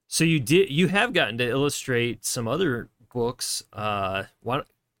 So you have gotten to illustrate some other books. What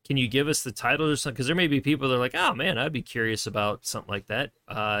can you give us the titles or something? Because there may be people that are like, oh man, I'd be curious about something like that.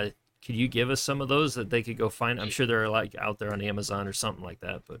 could you give us some of those that they could go find? I'm sure they're like out there on Amazon or something like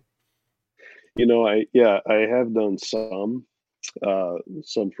that. But I have done some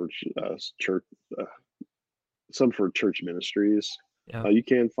for church, uh, some for church ministries. yeah, You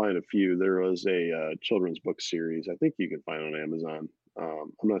can find a few. There was a children's book series. I think you can find on Amazon.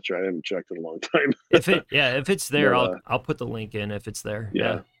 I'm not sure. I haven't checked in a long time. if it's there, But I'll put the link in if it's there.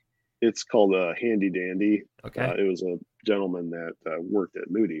 yeah, Yeah. it's called Handy Dandy. Okay. It was a gentleman that worked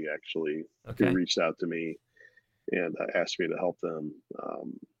at Moody actually who Okay. reached out to me and asked me to help him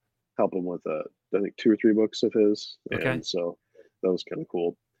with I think 2 or 3 books of his, Okay. and so that was kind of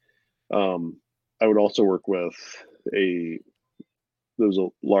cool. Um, I would also work with a there was a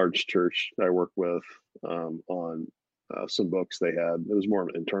large church I worked with on some books they had. It was more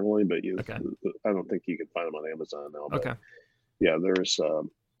internally, but Okay. I don't think you can find them on Amazon now. But Okay. yeah, there's some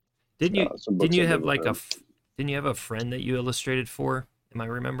Didn't books I you did have with like them. didn't you have a friend that you illustrated for? Am I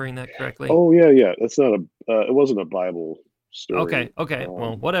remembering that correctly? Oh yeah, yeah. That's not a. It wasn't a Bible Okay. story. Okay.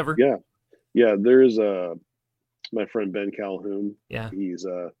 Well, whatever. Yeah, yeah. There's my friend Ben Calhoun. Yeah. He's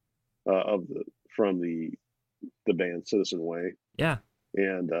of the from the band Citizen Way, Yeah.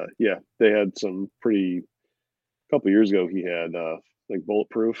 and yeah, they had some pretty. A couple years ago, he had like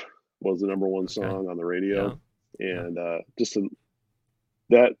Bulletproof was the number one Okay. song on the radio, Yeah. Yeah. and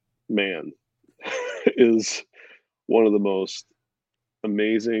that man is one of the most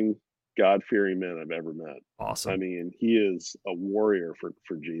amazing, God fearing men I've ever met. I Awesome. mean, he is a warrior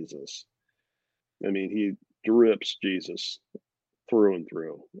for Jesus. I mean, he drips Jesus through and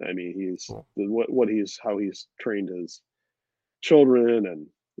through. I mean, he's Cool. what he's how he's trained his children and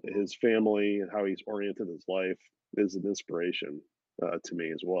his family and how he's oriented his life is an inspiration to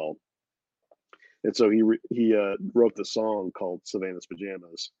me as well. And so he wrote the song called Savannah's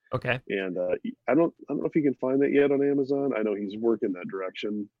Pajamas, Okay. and I don't know if you can find that yet on Amazon. I know he's working that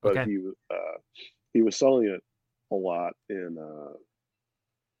direction, but Okay. he was selling it a lot in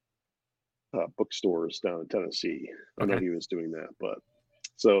bookstores down in Tennessee. I know Okay. he was doing that, but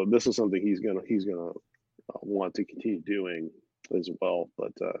so this is something he's gonna want to continue doing as well.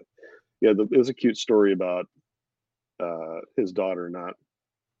 But yeah, there's a cute story about his daughter not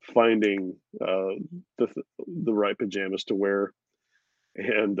finding the right pajamas to wear,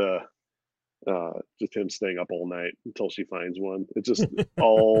 and just him staying up all night until she finds one. It's just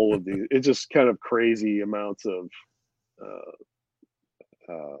it's just kind of crazy amounts of uh,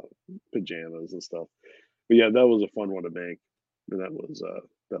 uh, pajamas and stuff. But yeah, that was a fun one to make, and that was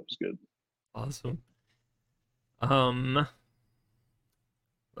good. Awesome. Um,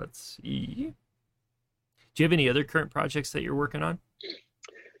 let's see. Do you have any other current projects that you're working on?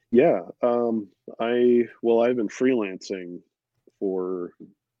 Yeah, I've been freelancing for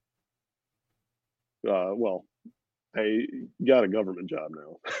well, I got a government job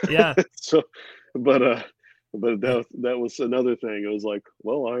Yeah. now, so but that was another thing. It was like,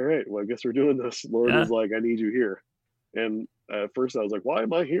 well, all right, well, I guess we're doing this. Lord Yeah. was like, I need you here, and at first I was like, why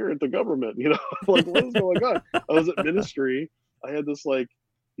am I here at the government? Like what is going on? I was at ministry. I had this like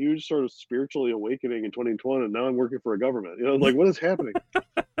huge sort of spiritually awakening in 2020, and now I'm working for a government. Like what is happening?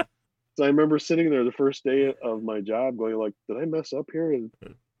 So I remember sitting there the first day of my job going like, did I mess up here? And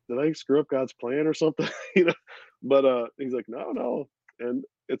did I screw up God's plan or something? you know, but he's like, no, no. And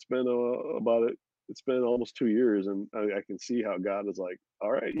it's been it's been almost 2 years, and I can see how God is like,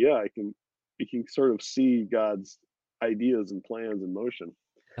 all right, yeah, you can sort of see God's ideas and plans in motion.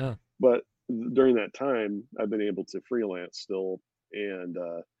 Oh, But during that time, I've been able to freelance still, and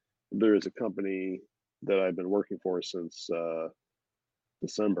there is a company that I've been working for since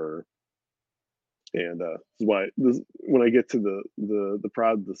December, and this is why when I get to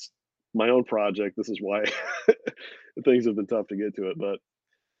this my own project, this is why things have been tough to get to it. But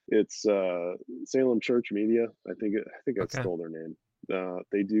it's Salem Church Media. I think that's okay. still their name.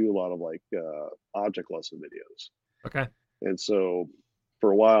 They do a lot of like object lesson videos, Okay. and so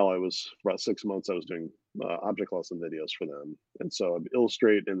for a while, for about 6 months, I was doing object lesson videos for them, and so I'd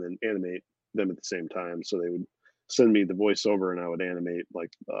illustrate and then animate them at the same time. So they would send me the voiceover, and I would animate like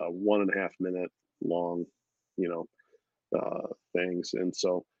 1.5 minute long, you know, things. And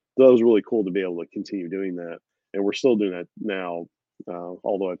so that was really cool to be able to continue doing that. And we're still doing that now,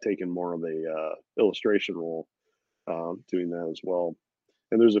 although I've taken more of a illustration role doing that as well.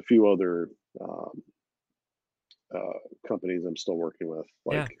 And there's a few other um, companies I'm still working with,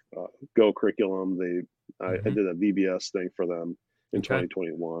 like Yeah. Go Curriculum. I Hmm. did a VBS thing for them in Okay.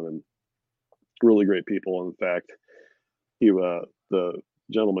 2021, and really great people. In fact, the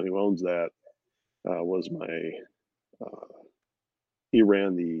gentleman who owns that was my uh, he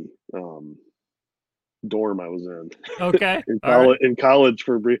ran the dorm I was in Okay. in All right. college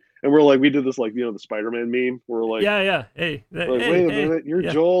for a brief, and we're like, we did this like, the Spider-Man meme. We're like, Yeah. Yeah. Hey. Hey. wait a Hey. minute, you're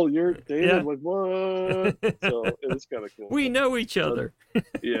Yeah. Joel, you're David, Yeah. like what? So it was kind of cool. We know each But other.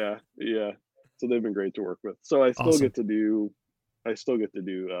 yeah, yeah. So they've been great to work with. So Awesome. I still get to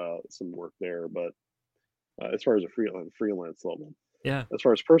do some work there, but as far as a freelance level, Yeah. as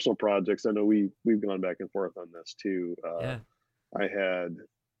far as personal projects, I know we've gone back and forth on this too. Yeah. I had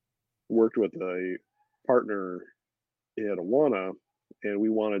worked with a partner at AWANA, and we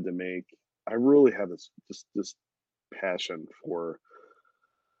wanted to make. I really have this passion for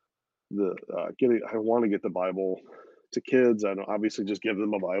the getting. I want to get the Bible to kids. I don't obviously just give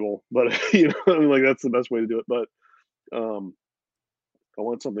them a Bible, but I mean, like that's the best way to do it. But um, I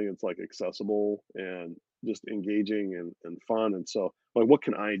want something that's like accessible and just engaging and fun. And so, like, what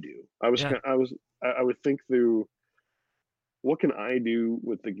can I do? Yeah. I would think through what can I do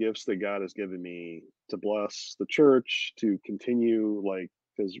with the gifts that God has given me to bless the church, to continue, like,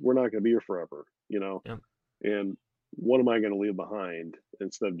 because we're not going to be here forever, Yeah. and what am I going to leave behind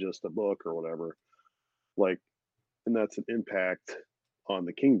instead of just a book or whatever? Like, and that's an impact on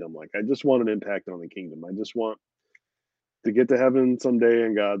the kingdom. Like, I just want an impact on the kingdom. I just want to get to heaven someday,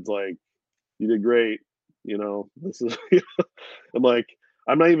 and God's like, you did great. This is, I'm like,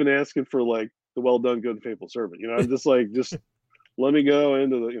 I'm not even asking for like the well done, good and faithful servant. I'm just like, just let me go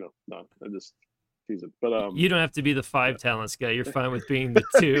into the, no, I just tease it. But You don't have to be the yeah. 5 talents guy. You're fine with being the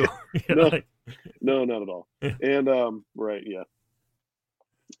two. No, Like, no, not at all. yeah. And right, yeah.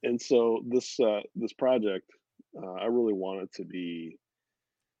 And so this project, I really wanted to be.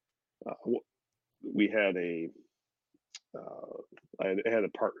 We had I had a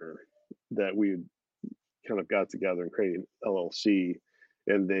partner that we kind of got together and created an LLC,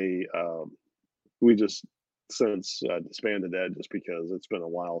 and we just since disbanded that just because it's been a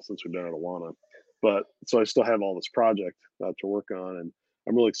while since we've done it Awana. But so I still have all this project to work on, and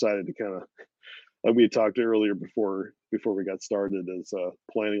I'm really excited to kind of, like we had talked earlier before we got started, is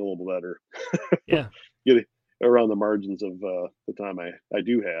planning a little better, Yeah. getting around the margins of the time I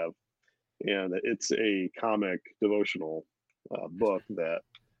do have, and it's a comic devotional book that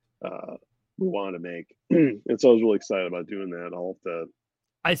uh, we want to make, and so I was really excited about doing that. I'll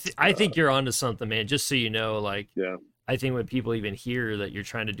have to, I uh, think you're onto something, man. Just so you know, like, yeah, I think when people even hear that you're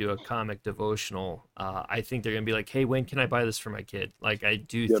trying to do a comic devotional, I think they're gonna be like, "Hey, when can I buy this for my kid?" Like, yep,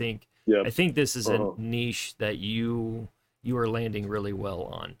 yep, I think this is a uh-huh, niche that you are landing really well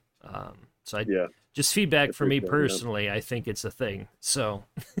on. So I yeah, just I feedback for me appreciate it, yeah. personally. I think it's a thing. So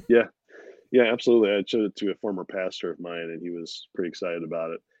Yeah, yeah, absolutely. I showed it to a former pastor of mine, and he was pretty excited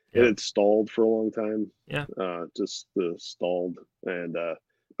about it. It yeah, had stalled for a long time, yeah, just the stalled, and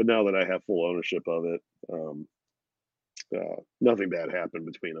but now that I have full ownership of it, nothing bad happened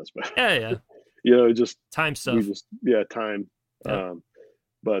between us. But yeah, yeah. it just Time we stuff. just yeah time. Yeah, Um,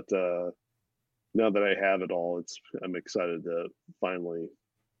 but now that I have it all, I'm excited to finally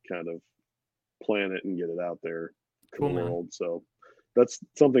kind of plan it and get it out there to the cool, man. world. So that's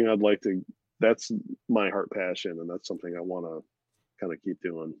something I'd like to. That's my heart passion, and that's something I want to kind of keep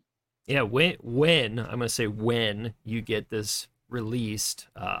doing. Yeah, when I'm gonna say when you get this released,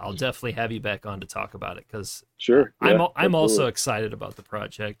 I'll definitely have you back on to talk about it because Sure. Yeah. I'm also Absolutely. excited about the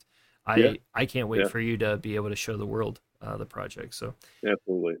project. Yeah. I can't wait Yeah. for you to be able to show the world the project. So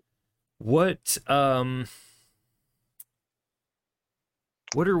Absolutely. what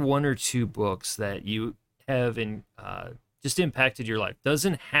what are one or two books that you have in just impacted your life?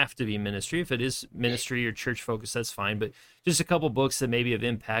 Doesn't have to be ministry. If it is ministry or church focused, that's fine. But just a couple books that maybe have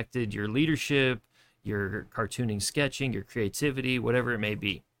impacted your leadership, your cartooning, sketching, your creativity, whatever it may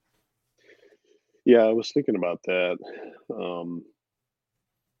be. Yeah, I was thinking about that. Um,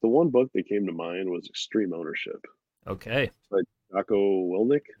 the one book that came to mind was Extreme Ownership Okay. by Jocko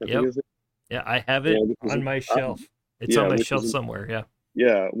Willink, I think Yep. is it. Yeah, I have Yeah, it which is on an my odd, shelf. It's on yeah, my shelf somewhere.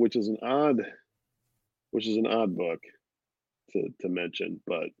 Yeah. which is an odd book to mention,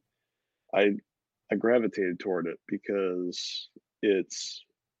 but I I gravitated toward it because it's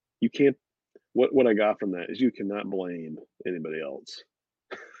you can't. What I got from that is you cannot blame anybody else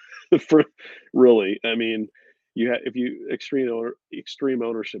for really. I mean, if you extreme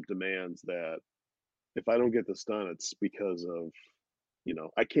ownership demands that if I don't get this done, it's because of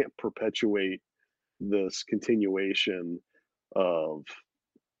I can't perpetuate this continuation of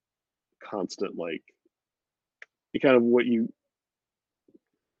constant like kind of what do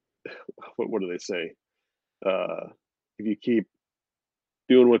they say? Uh, if you keep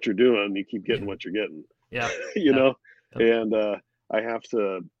doing what you're doing, you keep Yeah. getting what you're getting, Yeah. you Yeah. know. Yep. And I have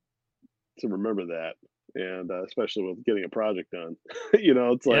to remember that, and especially with getting a project done,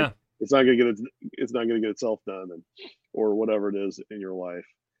 it's like Yeah. it's not gonna get it's not gonna get itself done, and or whatever it is in your life.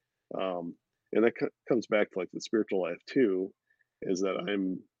 Um, and that comes back to like the spiritual life too, is that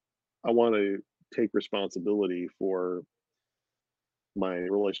I want to take responsibility for my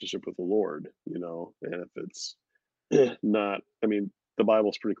relationship with the Lord, and if it's not, I mean, the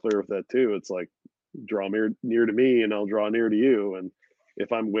Bible's pretty clear with that too. It's like, draw near to me and I'll draw near to you. And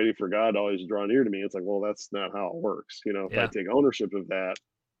if I'm waiting for God to always draw near to me, it's like, well, that's not how it works. If I Yeah. take ownership of that,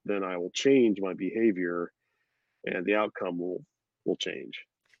 then I will change my behavior and the outcome will change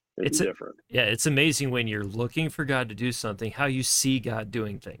and be It's a, different. yeah, it's amazing when you're looking for God to do something, how you see God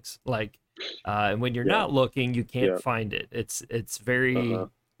doing things. Like, and when you're Yeah. not looking, you can't Yeah. find it. It's Uh-huh. very.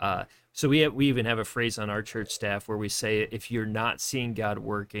 So we even have a phrase on our church staff where we say, if you're not seeing God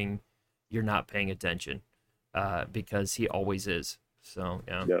working, you're not paying attention, because He always is. So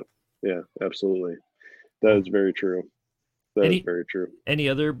yeah. Yeah. Yeah. Absolutely. That Cool. is very true. That is Any very true. any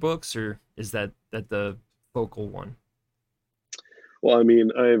other books, or is that the focal one? Well, I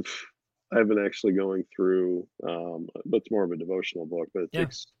mean, I've been actually going through, but it's more of a devotional book, but Yeah.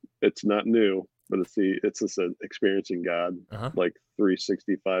 it's not new, but it's just an experiencing God, Uh-huh. like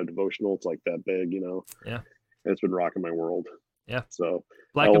 365 devotional. It's like that big, Yeah. and it's been rocking my world. Yeah. So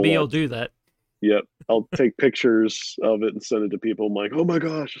Black and I'll B will do that. yep, I'll take pictures of it and send it to people. I'm like, oh my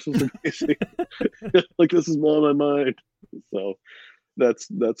gosh, this is amazing. Like this is blowing my mind. So that's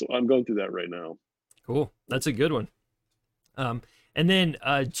I'm going through that right now. Cool. That's a good one. Um, and then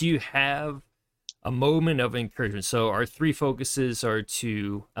do you have a moment of encouragement? So our three focuses are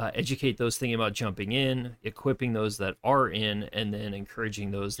to educate those thinking about jumping in, equipping those that are in, and then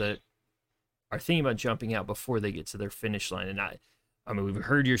encouraging those that are thinking about jumping out before they get to their finish line. And I mean, we've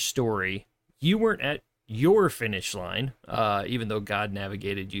heard your story. You weren't at your finish line, even though God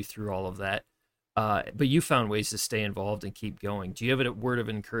navigated you through all of that. But you found ways to stay involved and keep going. Do you have a word of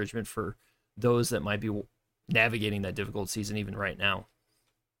encouragement for those that might be navigating that difficult season even right now?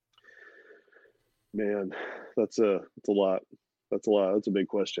 Man, that's a lot. That's a lot. That's a big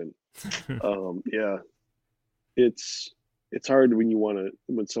question. Yeah, it's it's hard when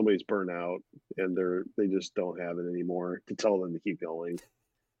when somebody's burnt out and they just don't have it anymore to tell them to keep going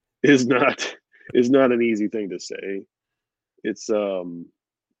is not is not an easy thing to say. It's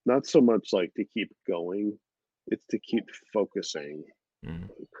not so much like to keep going, it's to keep focusing Mm,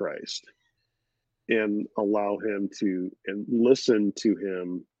 on Christ and allow him to and listen to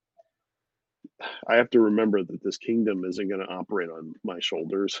him. I have to remember that this kingdom isn't going to operate on my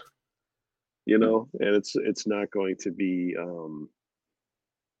shoulders, and it's not going to be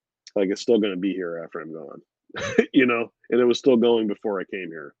like it's still going to be here after I'm gone. mm, And it was still going before I came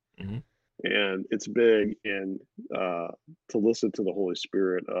here. mm, And it's big, and uh, to listen to the Holy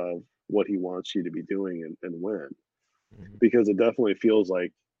Spirit of what He wants you to be doing and when, mm, because it definitely feels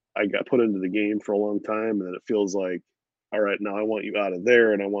like I got put into the game for a long time, and then it feels like, all right, now I want you out of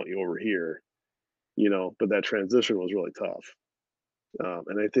there, and I want you over here, But that transition was really tough,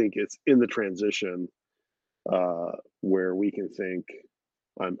 and I think it's in the transition uh, where we can think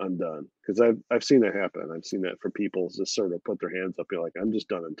I'm done, because I've seen that happen. I've seen that for people just sort of put their hands up, be like, I'm just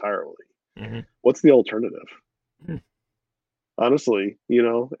done entirely. mm, What's the alternative? mm. Honestly,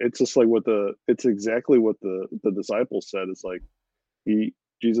 it's just like it's exactly what the disciples said. It's like he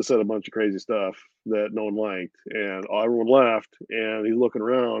Jesus said a bunch of crazy stuff that no one liked, and everyone left, and he's looking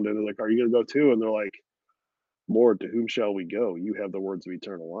around, and they're like, "Are you gonna go too?" And they're like, "Lord, to whom shall we go? You have the words of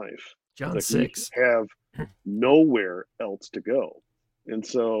eternal life." It's John like we 6. have nowhere else to go, and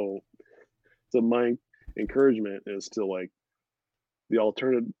so my encouragement is to like the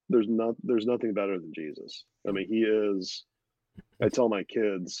alternative. There's nothing better than Jesus. I mean, he is. I tell my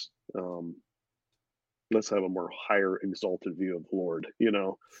kids, let's have a more higher exalted view of the Lord.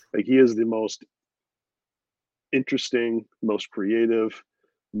 Like he is the most interesting, most creative,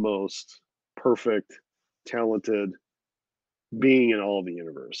 most perfect, talented being in all the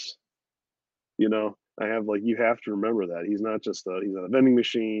universe. I have like you have to remember that he's not a vending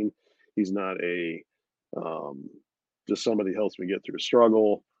machine. He's not a um, just somebody who helps me get through a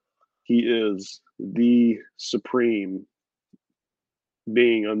struggle. He is the supreme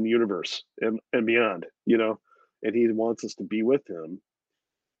being on the universe and beyond. And he wants us to be with him.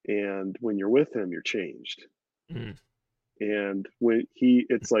 And when you're with him, you're changed. Mm, And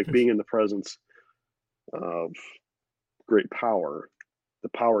it's like being in the presence of great power. The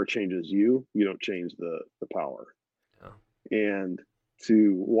power changes you. You don't change the power. yeah. And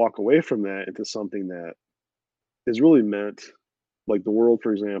to walk away from that into something that is really meant, like the world,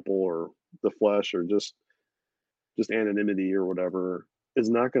 for example, or the flesh, or just anonymity or whatever, is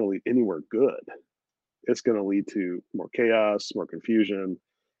not going to lead anywhere good. It's going to lead to more chaos, more confusion,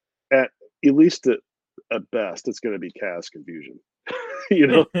 at least at best, it's going to be chaos confusion, you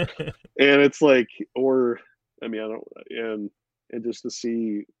know. And it's like, or I mean, I don't, and just to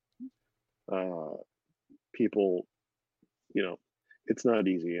see uh, people, you know, it's not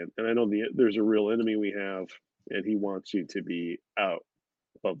easy, and I know there's a real enemy we have, and he wants you to be out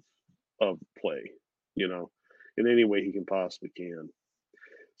of play, you know, in any way he can possibly can.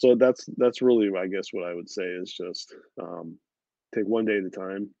 So that's really, I guess, what I would say is just take one day at a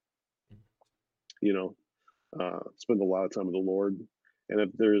time, you know, spend a lot of time with the Lord, and if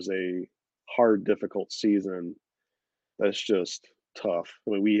there's a hard, difficult season that's just tough.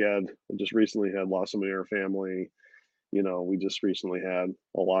 I mean, we had just recently had lost somebody in our family. You know, we just recently had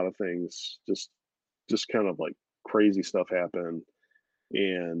a lot of things, just kind of like crazy stuff happen,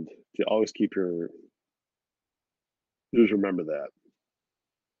 and to always keep your just remember that.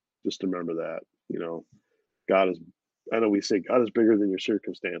 Just remember that. You know, God is. I know we say God is bigger than your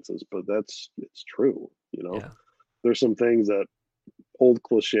circumstances, but it's true. You know, Yeah. there's some things that old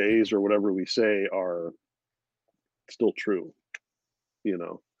cliches or whatever we say are still true. You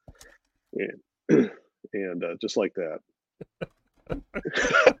know, and just like that.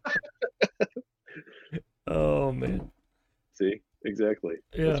 Oh man. See, exactly.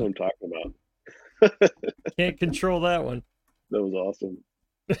 That's Yeah. what I'm talking about. Can't control that one. That was awesome.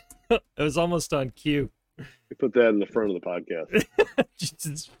 It was almost on cue. We put that in the front of the podcast.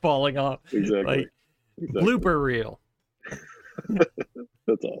 Just falling off. Exactly. Like Exactly. blooper reel.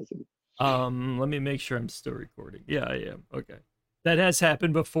 That's awesome. Let me make sure I'm still recording. Yeah, I am. Okay. That has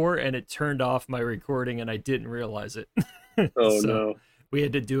happened before, and it turned off my recording, and I didn't realize it. Oh So no. we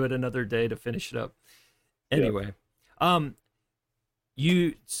had to do it another day to finish it up. Yep. Anyway,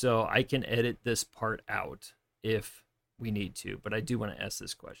 so I can edit this part out if we need to, but I do want to ask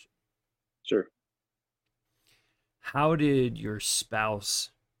this question. Sure. How did your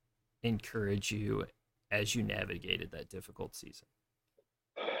spouse encourage you as you navigated that difficult season?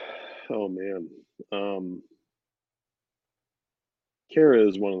 Oh man. Kara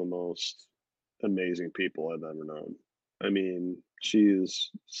is one of the most amazing people I've ever known. I mean, she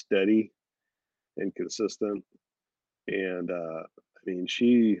is steady and consistent, and I mean,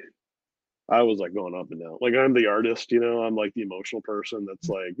 I was like going up and down. Like I'm the artist, you know. I'm like the emotional person that's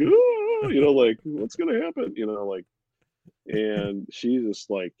like, "Ooh," you know, like what's gonna happen, you know, like. And she's just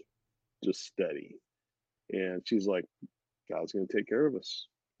steady, and she's like, God's gonna take care of us.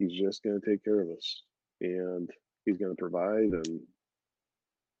 He's just gonna take care of us, and He's gonna provide. And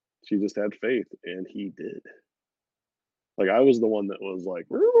she just had faith, and He did. Like I was the one that was like,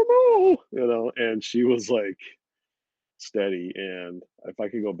 you know, and she was like steady. And if I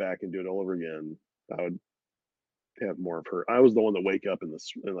could go back and do it all over again, I would have more of her. I was the one that wake up in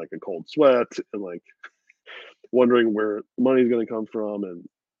like a cold sweat and like wondering where money's going to come from, and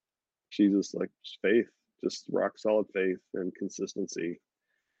she just like just faith, just rock solid faith and consistency.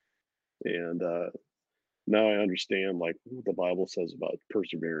 And now I understand like what the Bible says about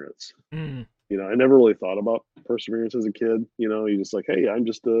perseverance. Mm, You know, I never really thought about perseverance as a kid. You know, you just like, hey, I'm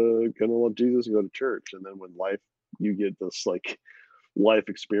just gonna love Jesus and go to church. And then when you get this like life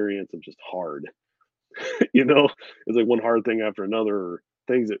experience of just hard. You know, it's like one hard thing after another, or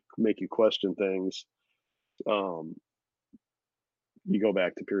things that make you question things. Um, you go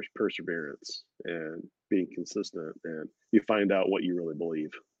back to perseverance and being consistent, and you find out what you really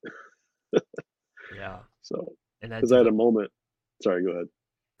believe. yeah. So, And that because I had a difficult. moment. Sorry, go ahead.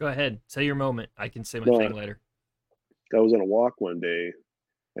 Go ahead. Say your moment. I can say my No, thing later. I was on a walk one day,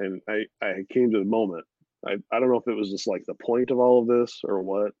 and I came to the moment. I don't know if it was just like the point of all of this or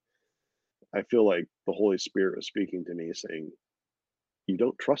what. I feel like the Holy Spirit was speaking to me, saying, "You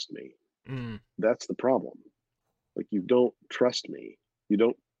don't trust me. Mm, That's the problem. Like you don't trust me. You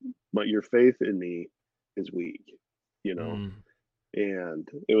don't. But your faith in me is weak. You know." mm, And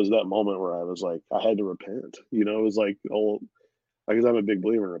it was that moment where I was like, I had to repent. You know, it was like, oh, because I'm a big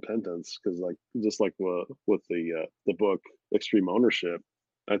believer in repentance. Because like, just like with the book Extreme Ownership,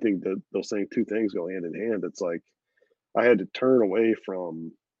 I think that those two things go hand in hand. It's like I had to turn away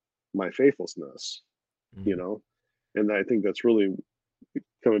from my faithlessness, you mm. know, and I think that's really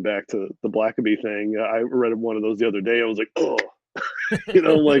coming back to the Blackaby thing. I read one of those the other day. I was like, oh, you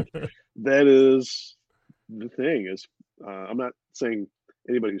know, like that is the thing is, I'm not saying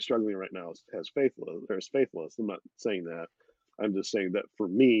anybody who's struggling right now has faithless or is faithless. I'm not saying that. I'm just saying that for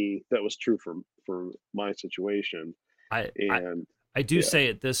me, that was true for my situation. I, I, And I do yeah, say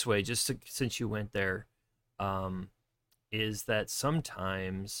it this way, since you went there, um, is that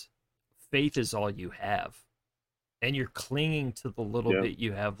sometimes faith is all you have, and you're clinging to the little yeah, bit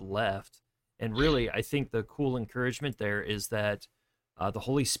you have left. And really, I think the cool encouragement there is that the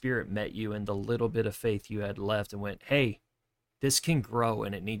Holy Spirit met you and the little bit of faith you had left and went, hey, this can grow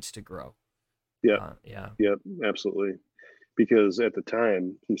and it needs to grow. Yeah. Yeah. Yep. Absolutely. Because at the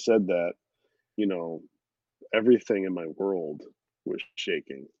time he said that, you know, everything in my world was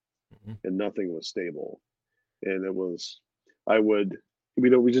shaking Mm-hmm. and nothing was stable. And it was, I would, we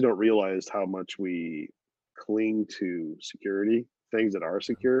just don't realize how much we cling to security, things that are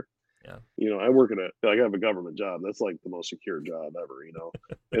secure. Yeah. You know, I work I have a government job. That's like the most secure job ever, you know.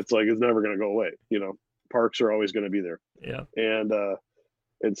 It's like it's never going to go away, you know. Parks are always going to be there. Yeah.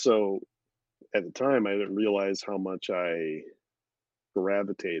 And so at the time I didn't realize how much I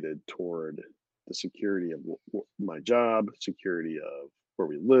gravitated toward the security of my job, security of where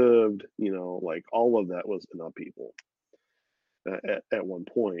we lived, you know, like all of that was in upheaval at one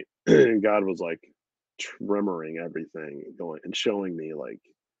point. And God was like tremoring everything going and showing me like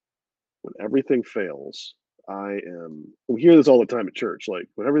when everything fails, we hear this all the time at church, like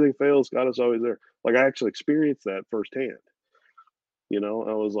when everything fails, God is always there. Like I actually experienced that firsthand. You know,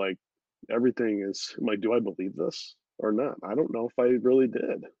 I was like, everything is, I'm like, do I believe this or not? I don't know if I really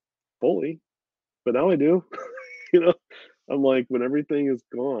did fully, but now I do. You know, I'm like, when everything is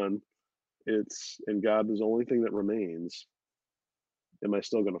gone, and God is the only thing that remains. Am I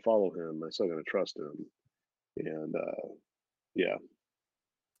still going to follow him? Am I still going to trust him? And yeah,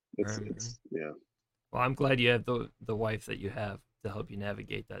 Mhm. yeah. Well, I'm glad you have the wife that you have to help you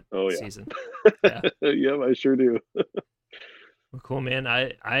navigate that Oh yeah. season. Yeah. Yep, I sure do. Well, cool, man.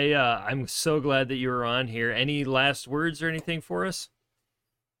 I'm so glad that you were on here. Any last words or anything for us?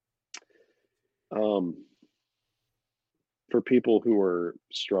 Um, for people who are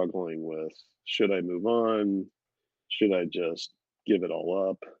struggling with, should I move on? Should I just give it all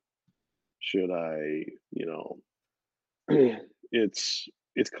up? Should I, you know, it's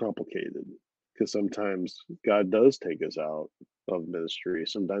complicated because sometimes God does take us out of ministry.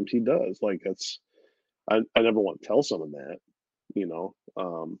 Sometimes he does. Like I never want to tell someone that, you know,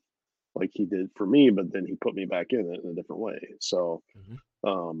 like he did for me, but then he put me back in it in a different way. So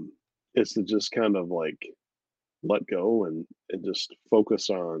Mm-hmm. it's to just kind of like let go and just focus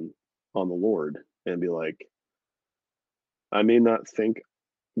on the Lord and be like, I may not think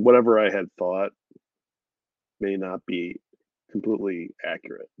whatever I had thought may not be completely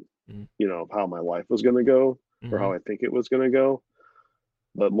accurate, you know, of how my life was going to go or Mm-hmm. how I think it was going to go.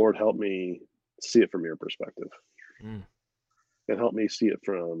 But Lord, help me see it from your perspective Mm. and help me see it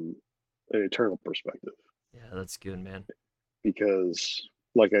from an eternal perspective. Yeah, that's good, man. Because,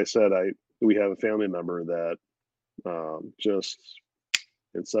 like I said, we have a family member that just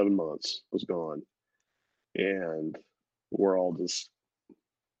in 7 months was gone, and we're all just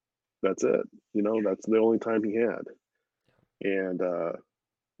that's it. You know, that's the only time he had, and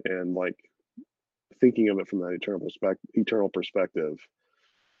like thinking of it from that eternal perspective,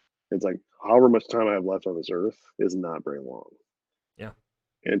 it's like however much time I have left on this earth is not very long. Yeah.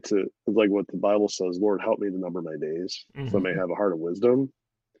 And to like what the Bible says, Lord, help me to number my days, so I may Mm-hmm. have a heart of wisdom,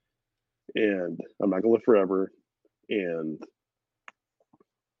 and I'm not gonna live forever. And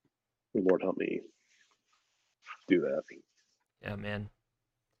Lord, help me do that. Yeah, man.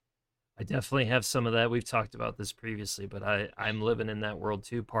 I definitely have some of that. We've talked about this previously, but I'm living in that world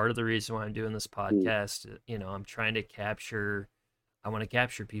too. Part of the reason why I'm doing this Mm, podcast, I'm trying to I want to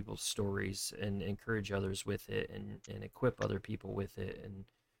capture people's stories and encourage others with it and equip other people with it and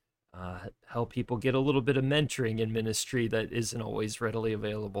help people get a little bit of mentoring in ministry that isn't always readily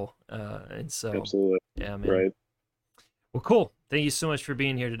available. And so, absolutely. yeah, man. Right. Well, cool. Thank you so much for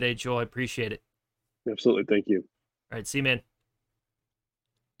being here today, Joel. I appreciate it. Absolutely. Thank you. All right, see you, man.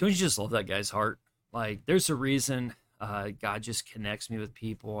 Don't you just love that guy's heart? Like, there's a reason God just connects me with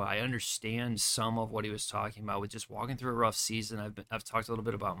people. I understand some of what he was talking about with just walking through a rough season. I've talked a little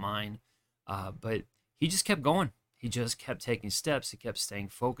bit about mine, but he just kept going. He just kept taking steps. He kept staying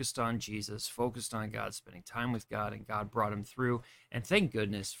focused on Jesus, focused on God, spending time with God, and God brought him through. And thank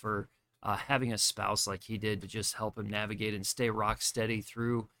goodness for having a spouse like he did to just help him navigate and stay rock steady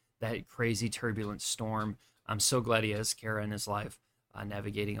through that crazy turbulent storm. I'm so glad he has Kara in his life,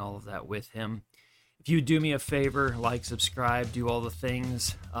 navigating all of that with him. If you do me a favor, like, subscribe, do all the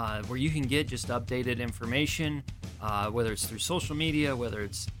things where you can get just updated information, whether it's through social media, whether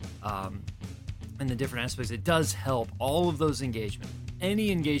it's in the different aspects. It does help. All of those engagement, any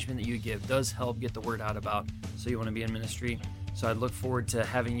engagement that you give does help get the word out about so you want to be in ministry. So I look forward to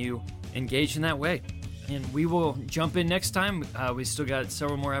having you engage in that way. And we will jump in next time. We still got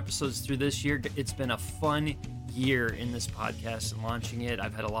several more episodes through this year. It's been a fun year in this podcast and launching it.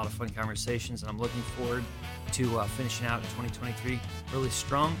 I've had a lot of fun conversations, and I'm looking forward to finishing out 2023 really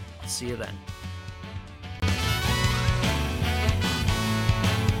strong. I'll see you then.